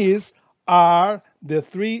 These are the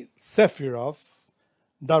 3 Sephiroth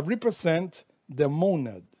that represent the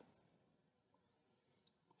monad,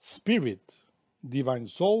 spirit, divine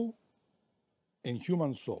soul, and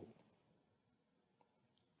human soul.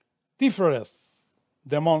 Tifereth,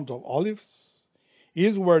 the Mount of Olives,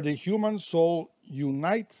 is where the human soul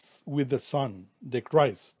unites with the Son, the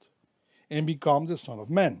Christ, and becomes the Son of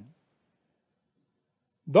Man.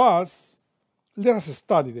 Thus, let us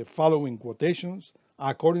study the following quotations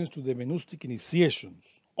according to the Gnostic initiations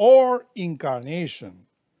or incarnation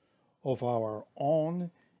of our own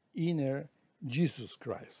inner Jesus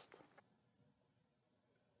Christ.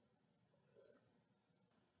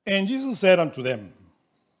 And Jesus said unto them,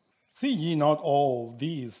 See ye not all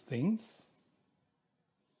these things?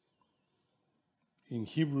 In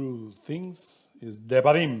Hebrew, things is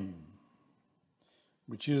devarim,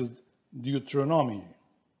 which is Deuteronomy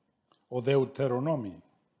or Deuteronomy,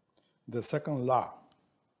 the second law.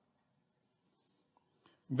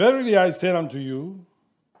 Verily I say unto you,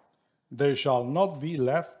 there shall not be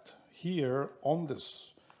left here on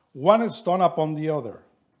this one stone upon the other,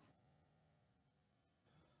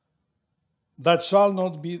 that shall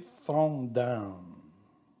not be thrown down.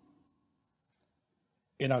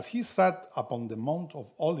 And as he sat upon the Mount of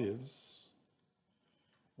Olives,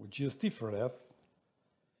 which is Tifereth,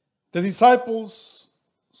 the disciples'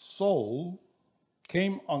 soul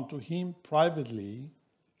came unto him privately,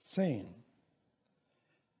 saying,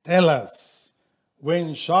 Tell us,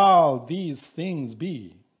 when shall these things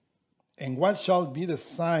be? And what shall be the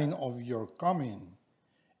sign of your coming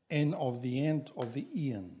and of the end of the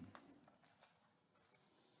eon?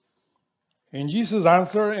 And Jesus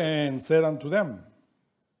answered and said unto them,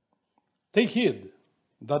 Take heed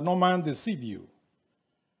that no man deceive you.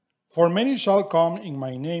 For many shall come in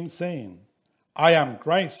my name, saying, I am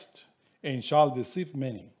Christ, and shall deceive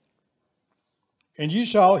many. And ye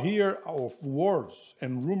shall hear of wars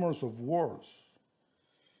and rumors of wars.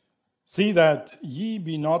 See that ye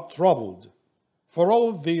be not troubled, for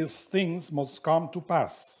all these things must come to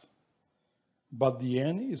pass, but the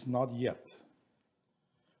end is not yet.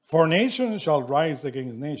 For nation shall rise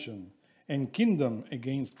against nation, and kingdom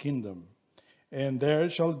against kingdom, and there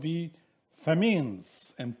shall be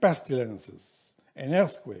famines and pestilences and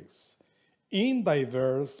earthquakes in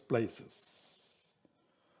diverse places.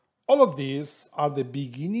 All of these are the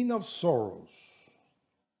beginning of sorrows.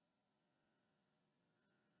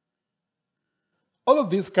 All of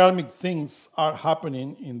these karmic things are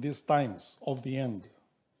happening in these times of the end,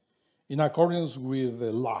 in accordance with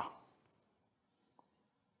the law.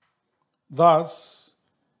 Thus,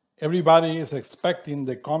 everybody is expecting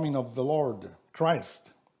the coming of the Lord,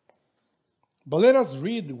 Christ. But let us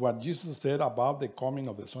read what Jesus said about the coming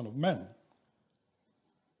of the Son of Man.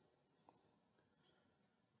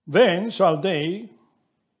 Then shall they,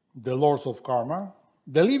 the lords of karma,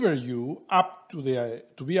 deliver you up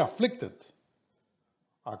to be afflicted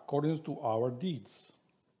according to our deeds,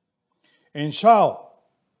 and shall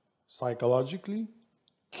psychologically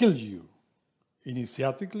kill you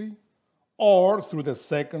initiatically or through the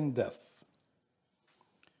second death.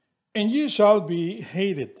 And ye shall be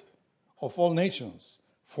hated of all nations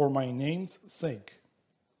for my name's sake.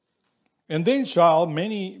 And then shall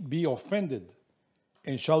many be offended,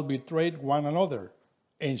 and shall betray one another,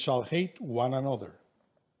 and shall hate one another.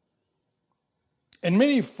 And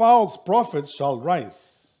many false prophets shall rise,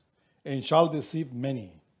 and shall deceive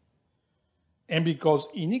many. And because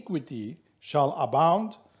iniquity shall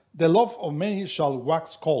abound, the love of many shall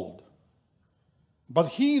wax cold. But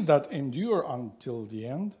he that endure until the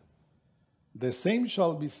end, the same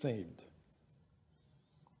shall be saved.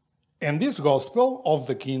 And this gospel of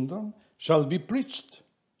the kingdom shall be preached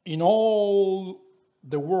in all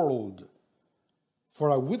the world for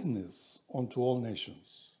a witness unto all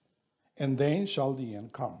nations, and then shall the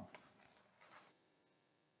end come.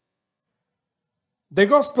 The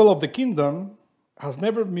gospel of the kingdom has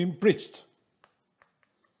never been preached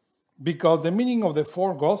because the meaning of the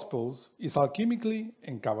four gospels is alchemically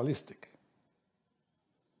and Kabbalistic.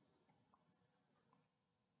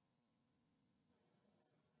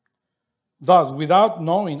 Thus, without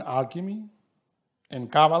knowing alchemy and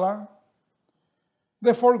Kabbalah,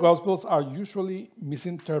 the four Gospels are usually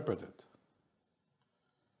misinterpreted.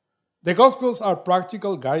 The Gospels are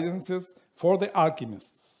practical guidances for the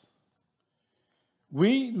alchemists.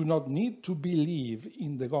 We do not need to believe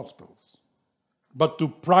in the Gospels, but to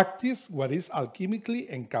practice what is alchemically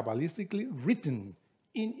and Kabbalistically written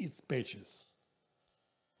in its pages.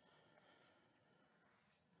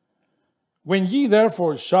 When ye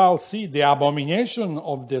therefore shall see the abomination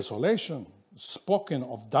of desolation spoken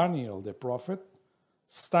of Daniel the prophet,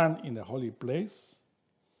 stand in the holy place,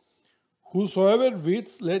 whosoever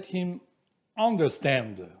reads, let him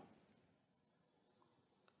understand.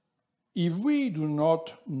 If we do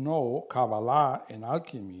not know Kabbalah and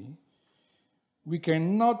alchemy, we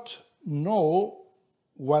cannot know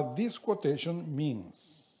what this quotation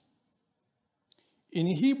means. In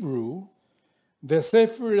Hebrew, the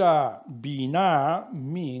Sephirah Binah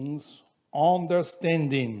means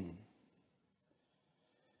understanding.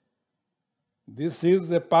 This is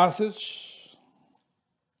the passage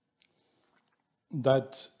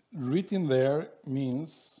that written there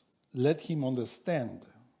means let him understand,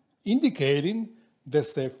 indicating the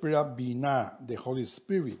Sephirah Binah, the Holy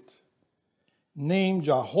Spirit, named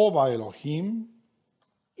Jehovah Elohim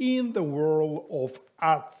in the world of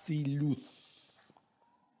Atziluth.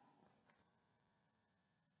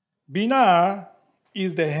 Binah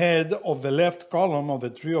is the head of the left column of the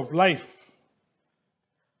tree of life.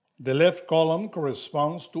 The left column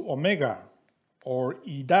corresponds to Omega, or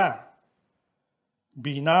Ida.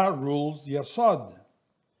 Binah rules Yasod,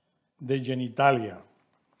 the genitalia.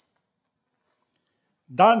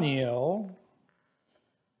 Daniel,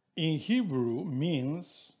 in Hebrew,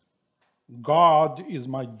 means God is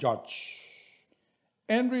my judge,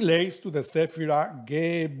 and relates to the Sephirah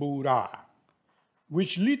Geburah,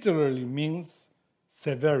 which literally means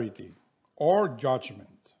severity or judgment,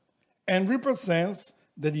 and represents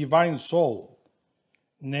the divine soul,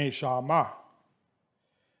 Neshama.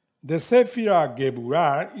 The Sephirah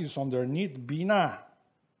Geburah is underneath Binah.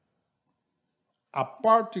 A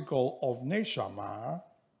particle of Neshama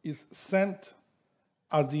is sent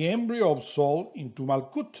as the embryo of soul into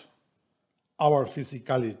Malkut, our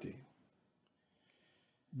physicality.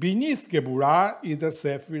 Beneath Geburah is the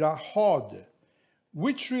Sephirah Hod,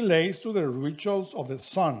 which relates to the rituals of the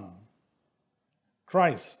Son,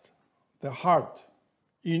 Christ, the heart,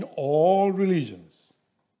 in all religions.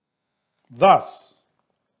 Thus,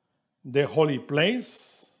 the holy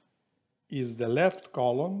place is the left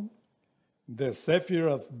column, the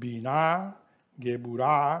Sephiroth Binah,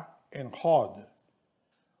 Geburah, and Hod,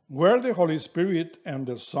 where the Holy Spirit and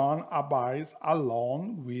the Son abides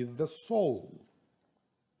alone with the soul.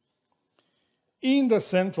 In the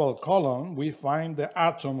central column, we find the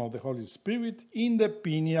atom of the Holy Spirit in the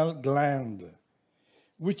pineal gland,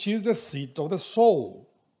 which is the seat of the soul.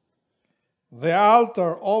 The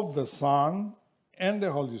altar of the Son and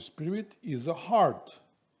the Holy Spirit is the heart,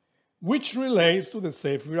 which relates to the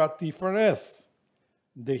Sephirah Tifereth,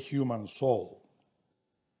 the human soul.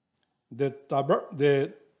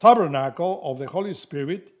 The tabernacle of the Holy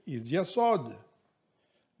Spirit is Yesod,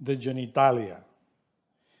 the genitalia.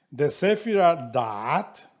 The Sephirah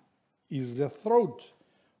Da'at is the throat,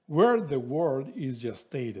 where the word is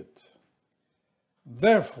gestated.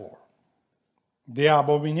 Therefore, the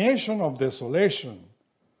abomination of desolation,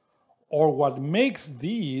 or what makes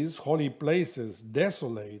these holy places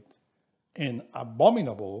desolate and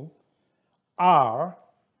abominable, are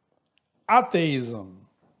atheism,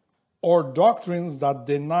 or doctrines that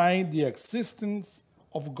deny the existence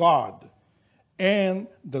of God and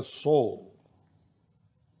the soul.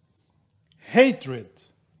 Hatred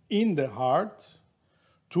in the heart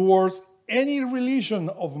towards any religion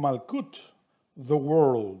of Malkut, the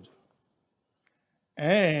world,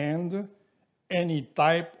 and any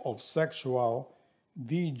type of sexual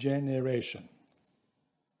degeneration.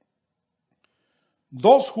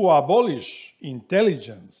 Those who abolish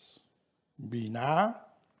intelligence, Binah,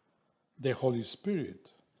 the Holy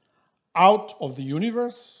Spirit, out of the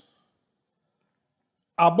universe,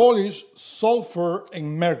 abolish sulfur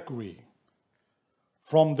and mercury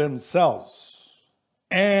from themselves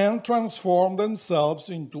and transform themselves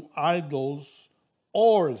into idols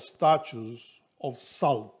or statues of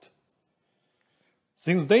salt.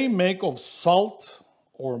 Since they make of salt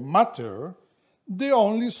or matter the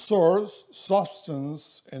only source,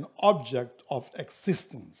 substance, and object of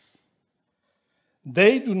existence,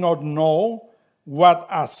 they do not know what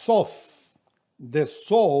a sof, the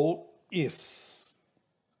soul, is.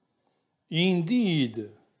 Indeed,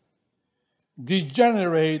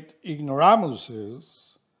 degenerate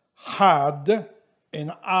ignoramuses had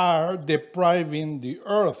and are depriving the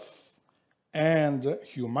earth and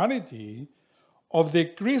humanity of the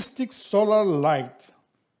Christic solar light,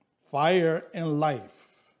 fire, and life,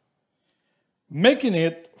 making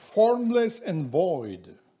it formless and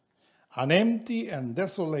void, an empty and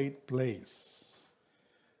desolate place,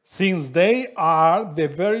 since they are the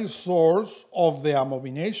very source of the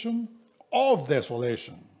abomination of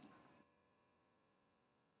desolation.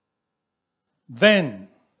 Then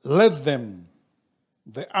let them,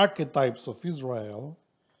 the archetypes of Israel,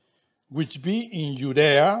 which be in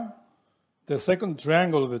Judea, the second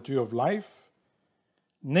triangle of the tree of life,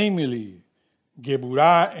 namely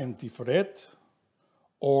Geburah and Tiferet,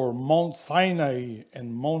 or Mount Sinai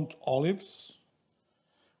and Mount Olives,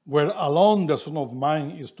 where alone the Son of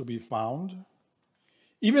Man is to be found,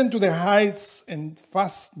 even to the heights and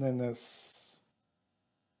fastnesses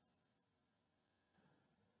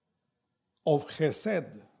of Hesed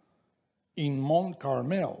in Mount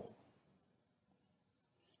Carmel,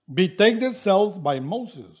 betake themselves by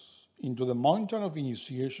Moses into the mountain of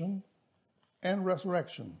initiation and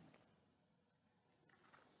resurrection.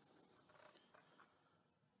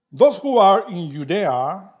 Those who are in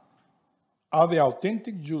Judea are the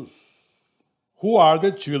authentic Jews, who are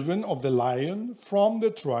the children of the Lion from the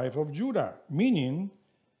tribe of Judah, meaning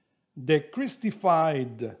the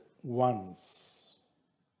Christified ones.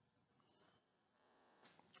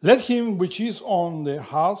 Let him which is on the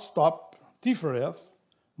housetop Tifereth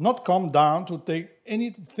not come down to take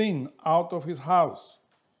anything out of his house,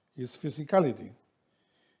 his physicality.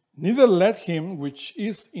 Neither let him which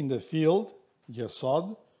is in the field,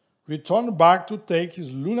 Yesod, return back to take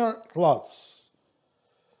his lunar clothes,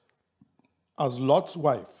 as Lot's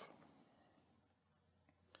wife.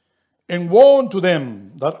 And woe unto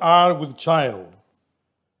them that are with child,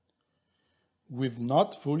 with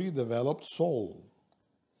not fully developed soul,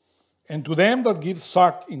 and to them that give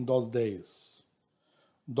suck in those days,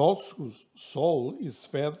 those whose soul is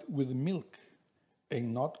fed with milk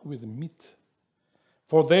and not with meat,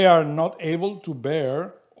 for they are not able to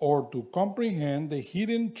bear or to comprehend the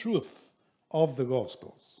hidden truth of the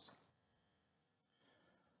Gospels.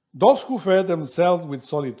 Those who fed themselves with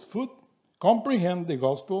solid food comprehend the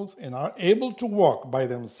Gospels and are able to walk by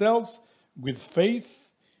themselves with faith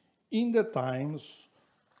in the times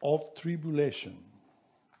of tribulation.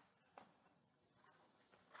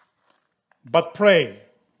 But pray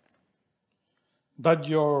that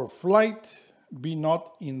your flight be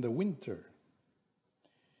not in the winter,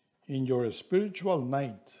 in your spiritual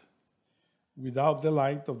night, without the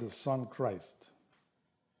light of the Son Christ,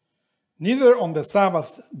 neither on the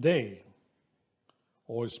Sabbath day,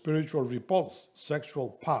 or spiritual repose, sexual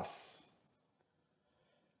pause.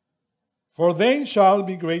 For then shall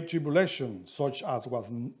be great tribulation, such as was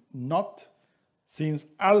not since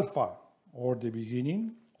Alpha, or the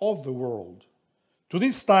beginning of the world, to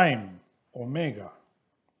this time, Omega,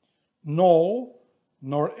 no,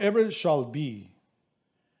 nor ever shall be,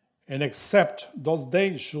 and except those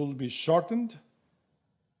days should be shortened,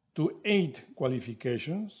 to 8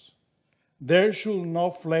 qualifications, there should no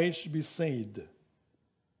flesh be saved.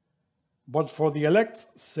 But for the elect's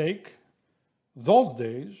sake, those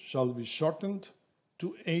days shall be shortened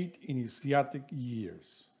to 8 initiatic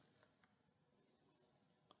years.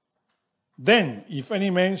 Then, if any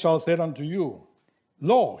man shall say unto you,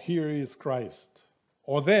 Lo, here is Christ,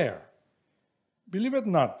 or there, believe it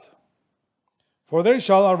not. For there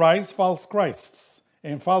shall arise false Christs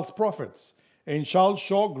and false prophets, and shall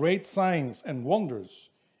show great signs and wonders,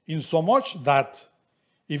 insomuch that,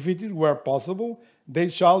 if it were possible, they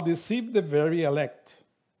shall deceive the very elect.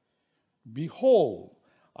 Behold,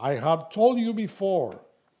 I have told you before.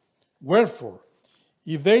 Wherefore,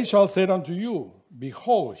 if they shall say unto you,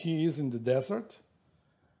 Behold, he is in the desert,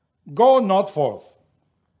 go not forth.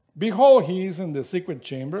 Behold, he is in the secret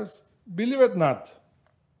chambers, believe it not.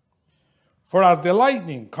 For as the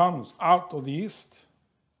lightning comes out of the east,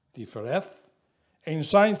 Tifereth, and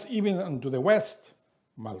shines even unto the west,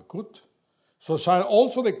 Malkut, so shall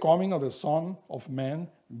also the coming of the Son of Man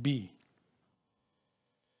be.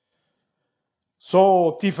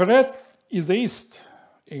 So Tifereth is the east,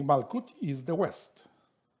 and Malkut is the west.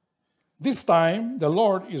 This time the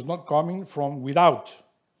Lord is not coming from without,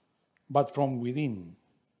 but from within.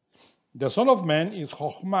 The Son of Man is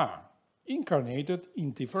Chokhmah, incarnated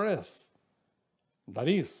in Tifereth. That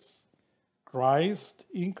is, Christ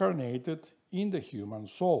incarnated in the human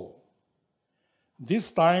soul.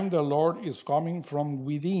 This time the Lord is coming from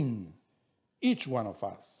within each one of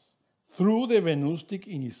us, through the Gnostic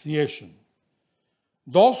initiation.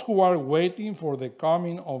 Those who are waiting for the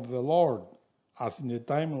coming of the Lord, as in the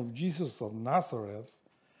time of Jesus of Nazareth,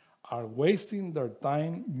 are wasting their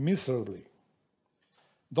time miserably.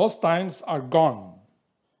 Those times are gone.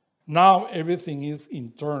 Now everything is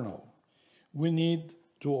internal. We need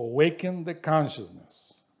to awaken the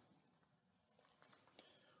consciousness.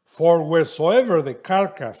 For wheresoever the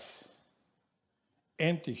carcass,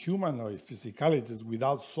 empty humanoid physicalities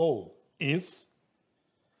without soul, is,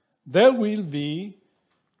 there will be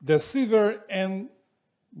deceiver and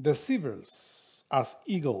deceivers, as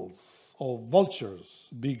eagles or vultures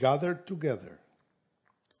be gathered together.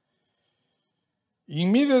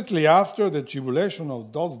 Immediately after the tribulation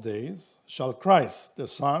of those days shall Christ, the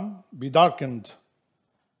Son, be darkened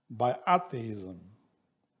by atheism,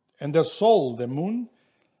 and the soul, the moon,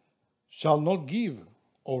 shall not give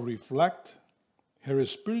or reflect her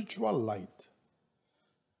spiritual light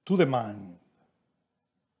to the mind,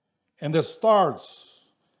 and the stars,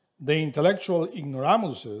 the intellectual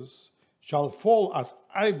ignoramuses, shall fall as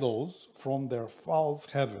idols from their false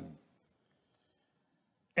heaven.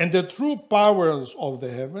 And the true powers of the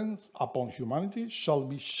heavens upon humanity shall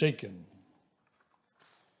be shaken.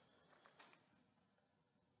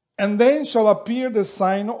 And then shall appear the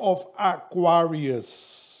sign of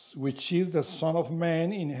Aquarius, which is the Son of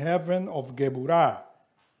Man in heaven of Geburah,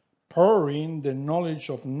 pouring the knowledge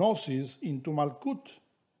of Gnosis into Malkut.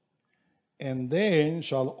 And then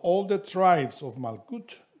shall all the tribes of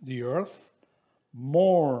Malkut, the earth,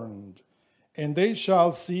 mourn, and they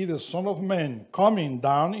shall see the Son of Man coming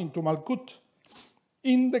down into Malkut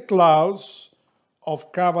in the clouds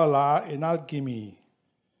of Kabbalah and alchemy,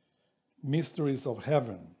 mysteries of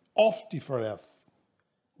heaven, of Tifereth,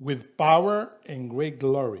 with power and great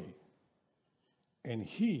glory. And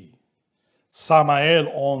he, Samael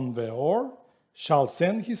on Veor, shall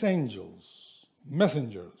send his angels,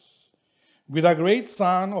 messengers, with a great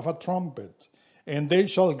sound of a trumpet, and they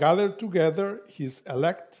shall gather together his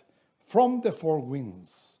elect from the four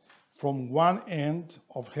winds, from one end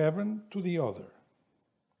of heaven to the other.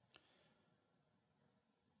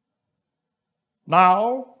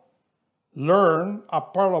 Now learn a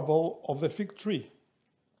parable of the fig tree.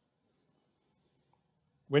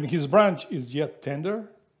 When his branch is yet tender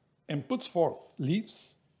and puts forth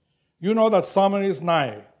leaves, you know that summer is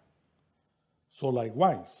nigh. So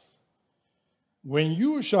likewise, when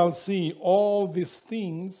you shall see all these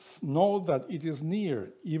things, know that it is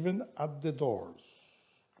near, even at the doors.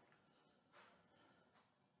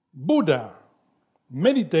 Buddha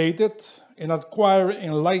meditated and acquired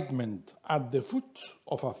enlightenment at the foot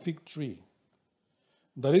of a fig tree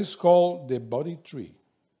that is called the Bodhi tree.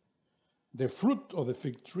 The fruit of the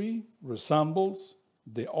fig tree resembles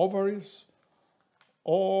the ovaries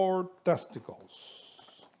or testicles.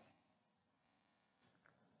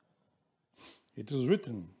 It is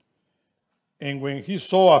written, and when he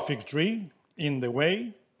saw a fig tree in the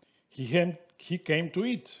way, he came to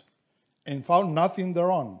it, and found nothing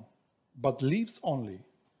thereon, but leaves only,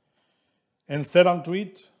 and said unto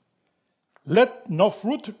it, Let no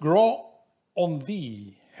fruit grow on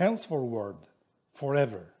thee henceforward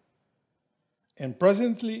forever. And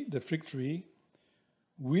presently the fig tree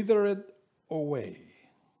withered away.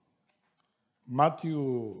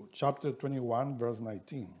 Matthew chapter 21, verse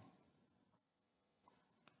 19.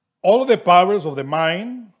 All the powers of the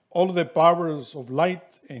mind, all the powers of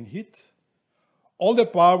light and heat, all the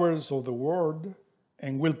powers of the word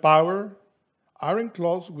and willpower are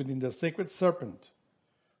enclosed within the sacred serpent,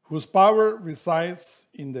 whose power resides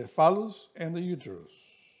in the phallus and the uterus.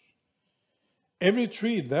 Every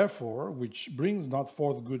tree, therefore, which brings not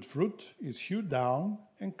forth good fruit is hewed down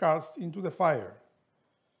and cast into the fire.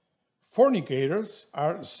 Fornicators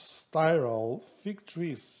are sterile fig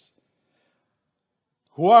trees,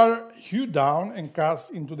 who are hewed down and cast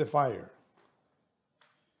into the fire.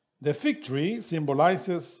 The fig tree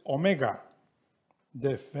symbolizes Omega,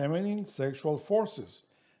 the feminine sexual forces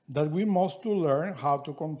that we must to learn how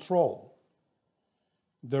to control.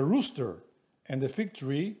 The rooster and the fig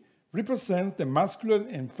tree represents the masculine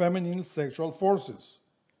and feminine sexual forces.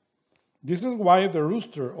 This is why the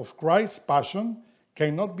rooster of Christ's passion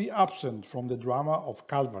cannot be absent from the drama of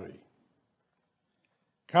Calvary.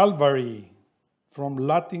 Calvary, from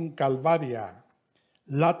Latin calvaria,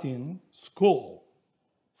 Latin skull.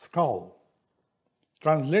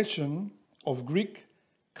 Translation of Greek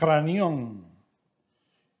kranion,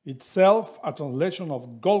 itself a translation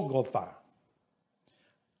of Golgotha,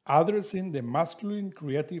 addressing the masculine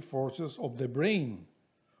creative forces of the brain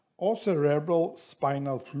or cerebral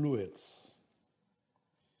spinal fluids.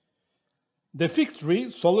 The fig tree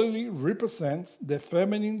solely represents the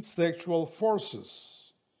feminine sexual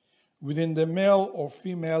forces within the male or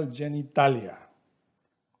female genitalia.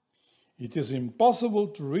 It is impossible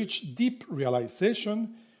to reach deep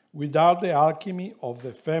realization without the alchemy of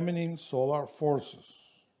the feminine solar forces.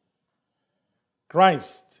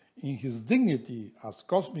 Christ, in his dignity as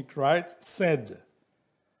cosmic Christ, said,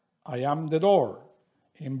 "I am the door,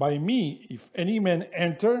 and by me if any man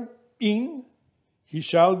enter in, he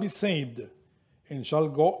shall be saved, and shall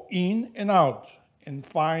go in and out, and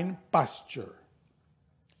find pasture."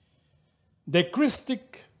 The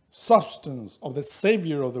Christic substance of the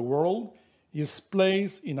Savior of the world is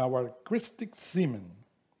placed in our Christic semen.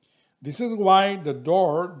 This is why the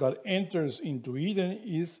door that enters into Eden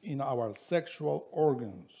is in our sexual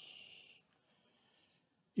organs.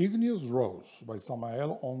 Igneous Rose by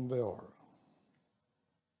Samael Ondeor.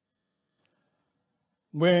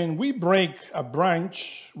 When we break a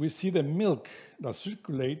branch, we see the milk that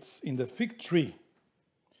circulates in the fig tree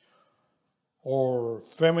or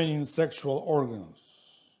feminine sexual organs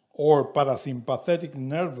or parasympathetic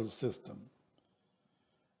nervous system,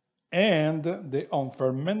 and the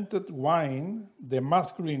unfermented wine, the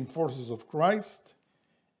masculine forces of Christ,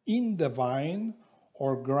 in the vine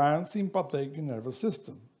or grand sympathetic nervous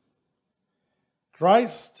system.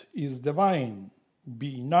 Christ is the vine.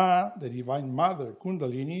 Binah, the divine mother,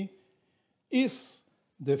 Kundalini, is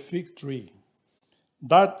the fig tree.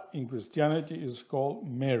 That in Christianity is called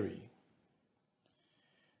Mary.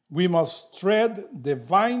 We must tread the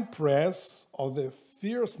vine press of the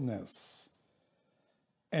fierceness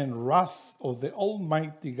and wrath of the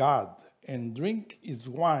Almighty God and drink its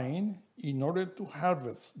wine in order to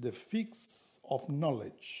harvest the figs of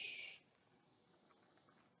knowledge.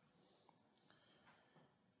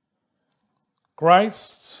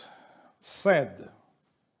 Christ said,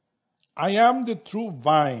 "I am the true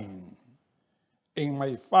vine, and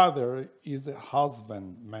my Father is the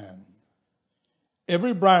husbandman.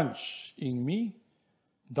 Every branch in me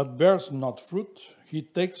that bears not fruit, he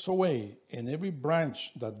takes away, and every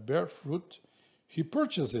branch that bears fruit, he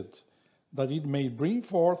purges it, that it may bring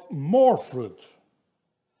forth more fruit.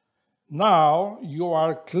 Now you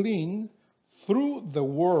are clean through the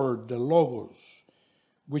word, the Logos,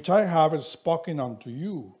 which I have spoken unto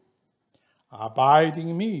you. Abide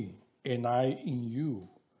in me, and I in you.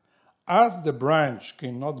 As the branch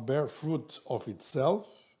cannot bear fruit of itself,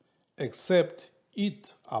 except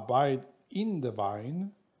it abide in the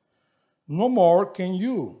vine, no more can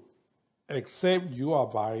you, except you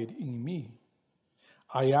abide in me.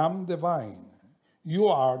 I am the vine, you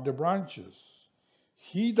are the branches.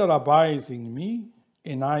 He that abides in me,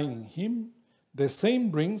 and I in him, the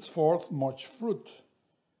same brings forth much fruit.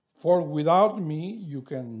 For without me you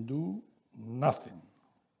can do nothing.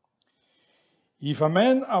 If a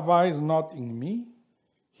man abides not in me,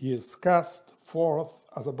 he is cast forth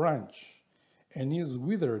as a branch, and is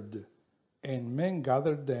withered, and men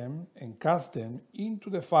gather them and cast them into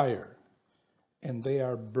the fire, and they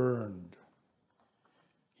are burned.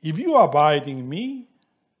 If you abide in me,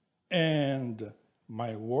 and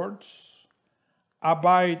my words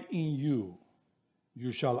abide in you,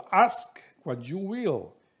 you shall ask what you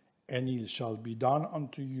will, and it shall be done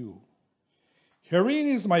unto you. Herein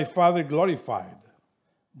is my Father glorified,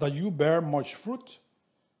 that you bear much fruit,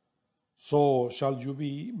 so shall you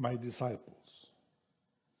be my disciples.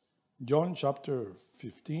 John chapter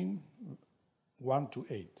 15,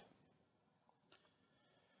 1-8.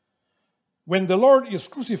 When the Lord is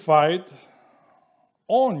crucified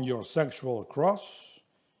on your sexual cross,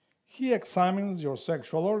 he examines your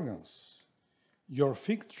sexual organs, your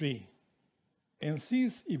fig tree, and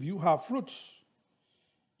sees if you have fruits.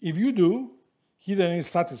 If you do, he then is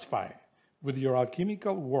satisfied with your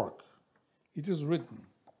alchemical work. It is written.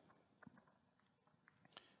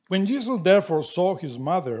 When Jesus therefore saw his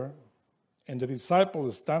mother and the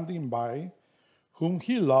disciple standing by, whom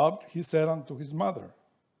he loved, he said unto his mother,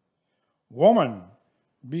 Woman,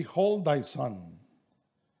 behold thy son.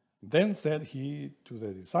 Then said he to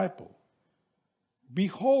the disciple,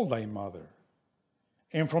 Behold thy mother.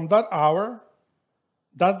 And from that hour,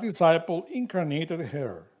 that disciple incarnated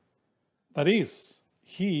her. That is,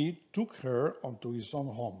 he took her unto his own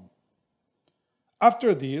home.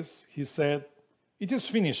 After this, he said, It is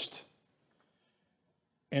finished,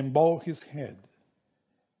 and bowed his head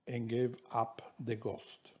and gave up the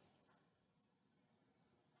ghost.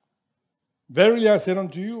 Verily I say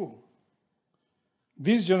unto you,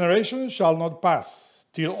 this generation shall not pass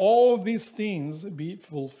till all these things be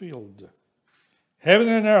fulfilled. Heaven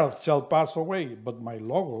and earth shall pass away, but my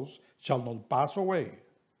logos shall not pass away.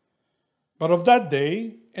 But of that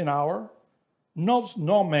day and hour knows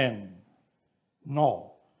no man,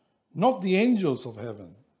 no, not the angels of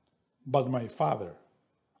heaven, but my Father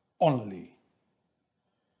only.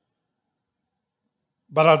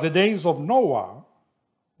 But as the days of Noah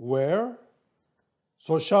were,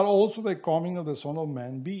 so shall also the coming of the Son of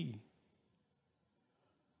Man be.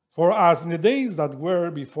 For as in the days that were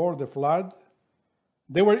before the flood,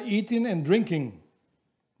 they were eating and drinking,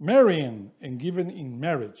 marrying and giving in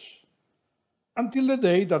marriage, until the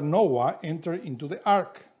day that Noah entered into the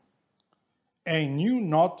ark, and knew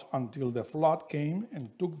not until the flood came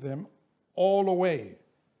and took them all away.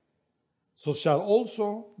 So shall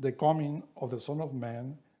also the coming of the Son of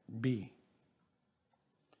Man be.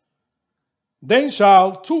 Then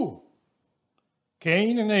shall two,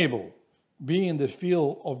 Cain and Abel, be in the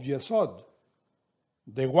field of Yesod.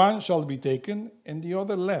 The one shall be taken and the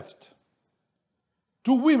other left.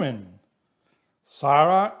 Two women,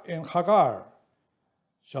 Sarah and Hagar,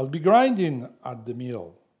 shall be grinding at the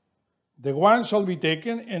mill. The one shall be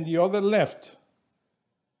taken and the other left.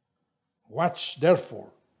 Watch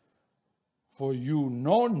therefore, for you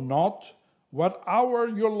know not what hour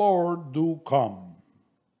your Lord do come.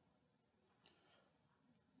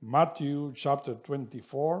 Matthew chapter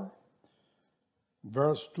 24,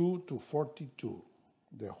 verse 2-42.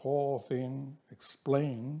 The whole thing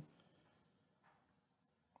explained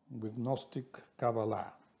with Gnostic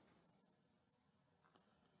Kabbalah.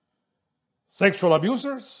 Sexual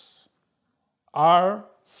abusers are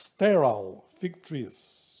sterile fig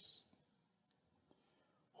trees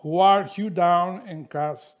who are hewed down and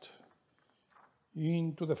cast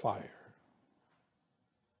into the fire.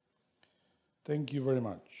 Thank you very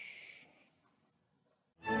much.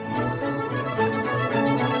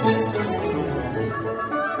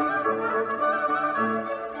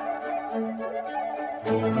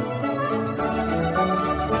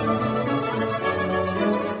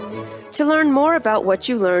 To learn more about what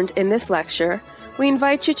you learned in this lecture, we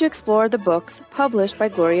invite you to explore the books published by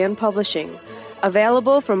Glorian Publishing,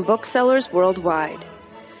 available from booksellers worldwide.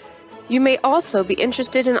 You may also be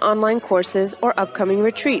interested in online courses or upcoming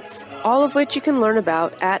retreats, all of which you can learn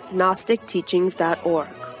about at GnosticTeachings.org.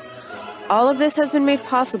 All of this has been made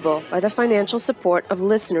possible by the financial support of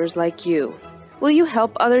listeners like you. Will you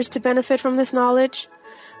help others to benefit from this knowledge?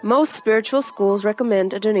 Most spiritual schools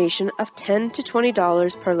recommend a donation of $10 to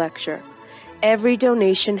 $20 per lecture. Every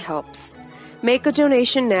donation helps. Make a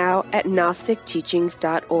donation now at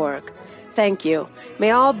GnosticTeachings.org. Thank you.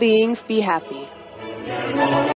 May all beings be happy.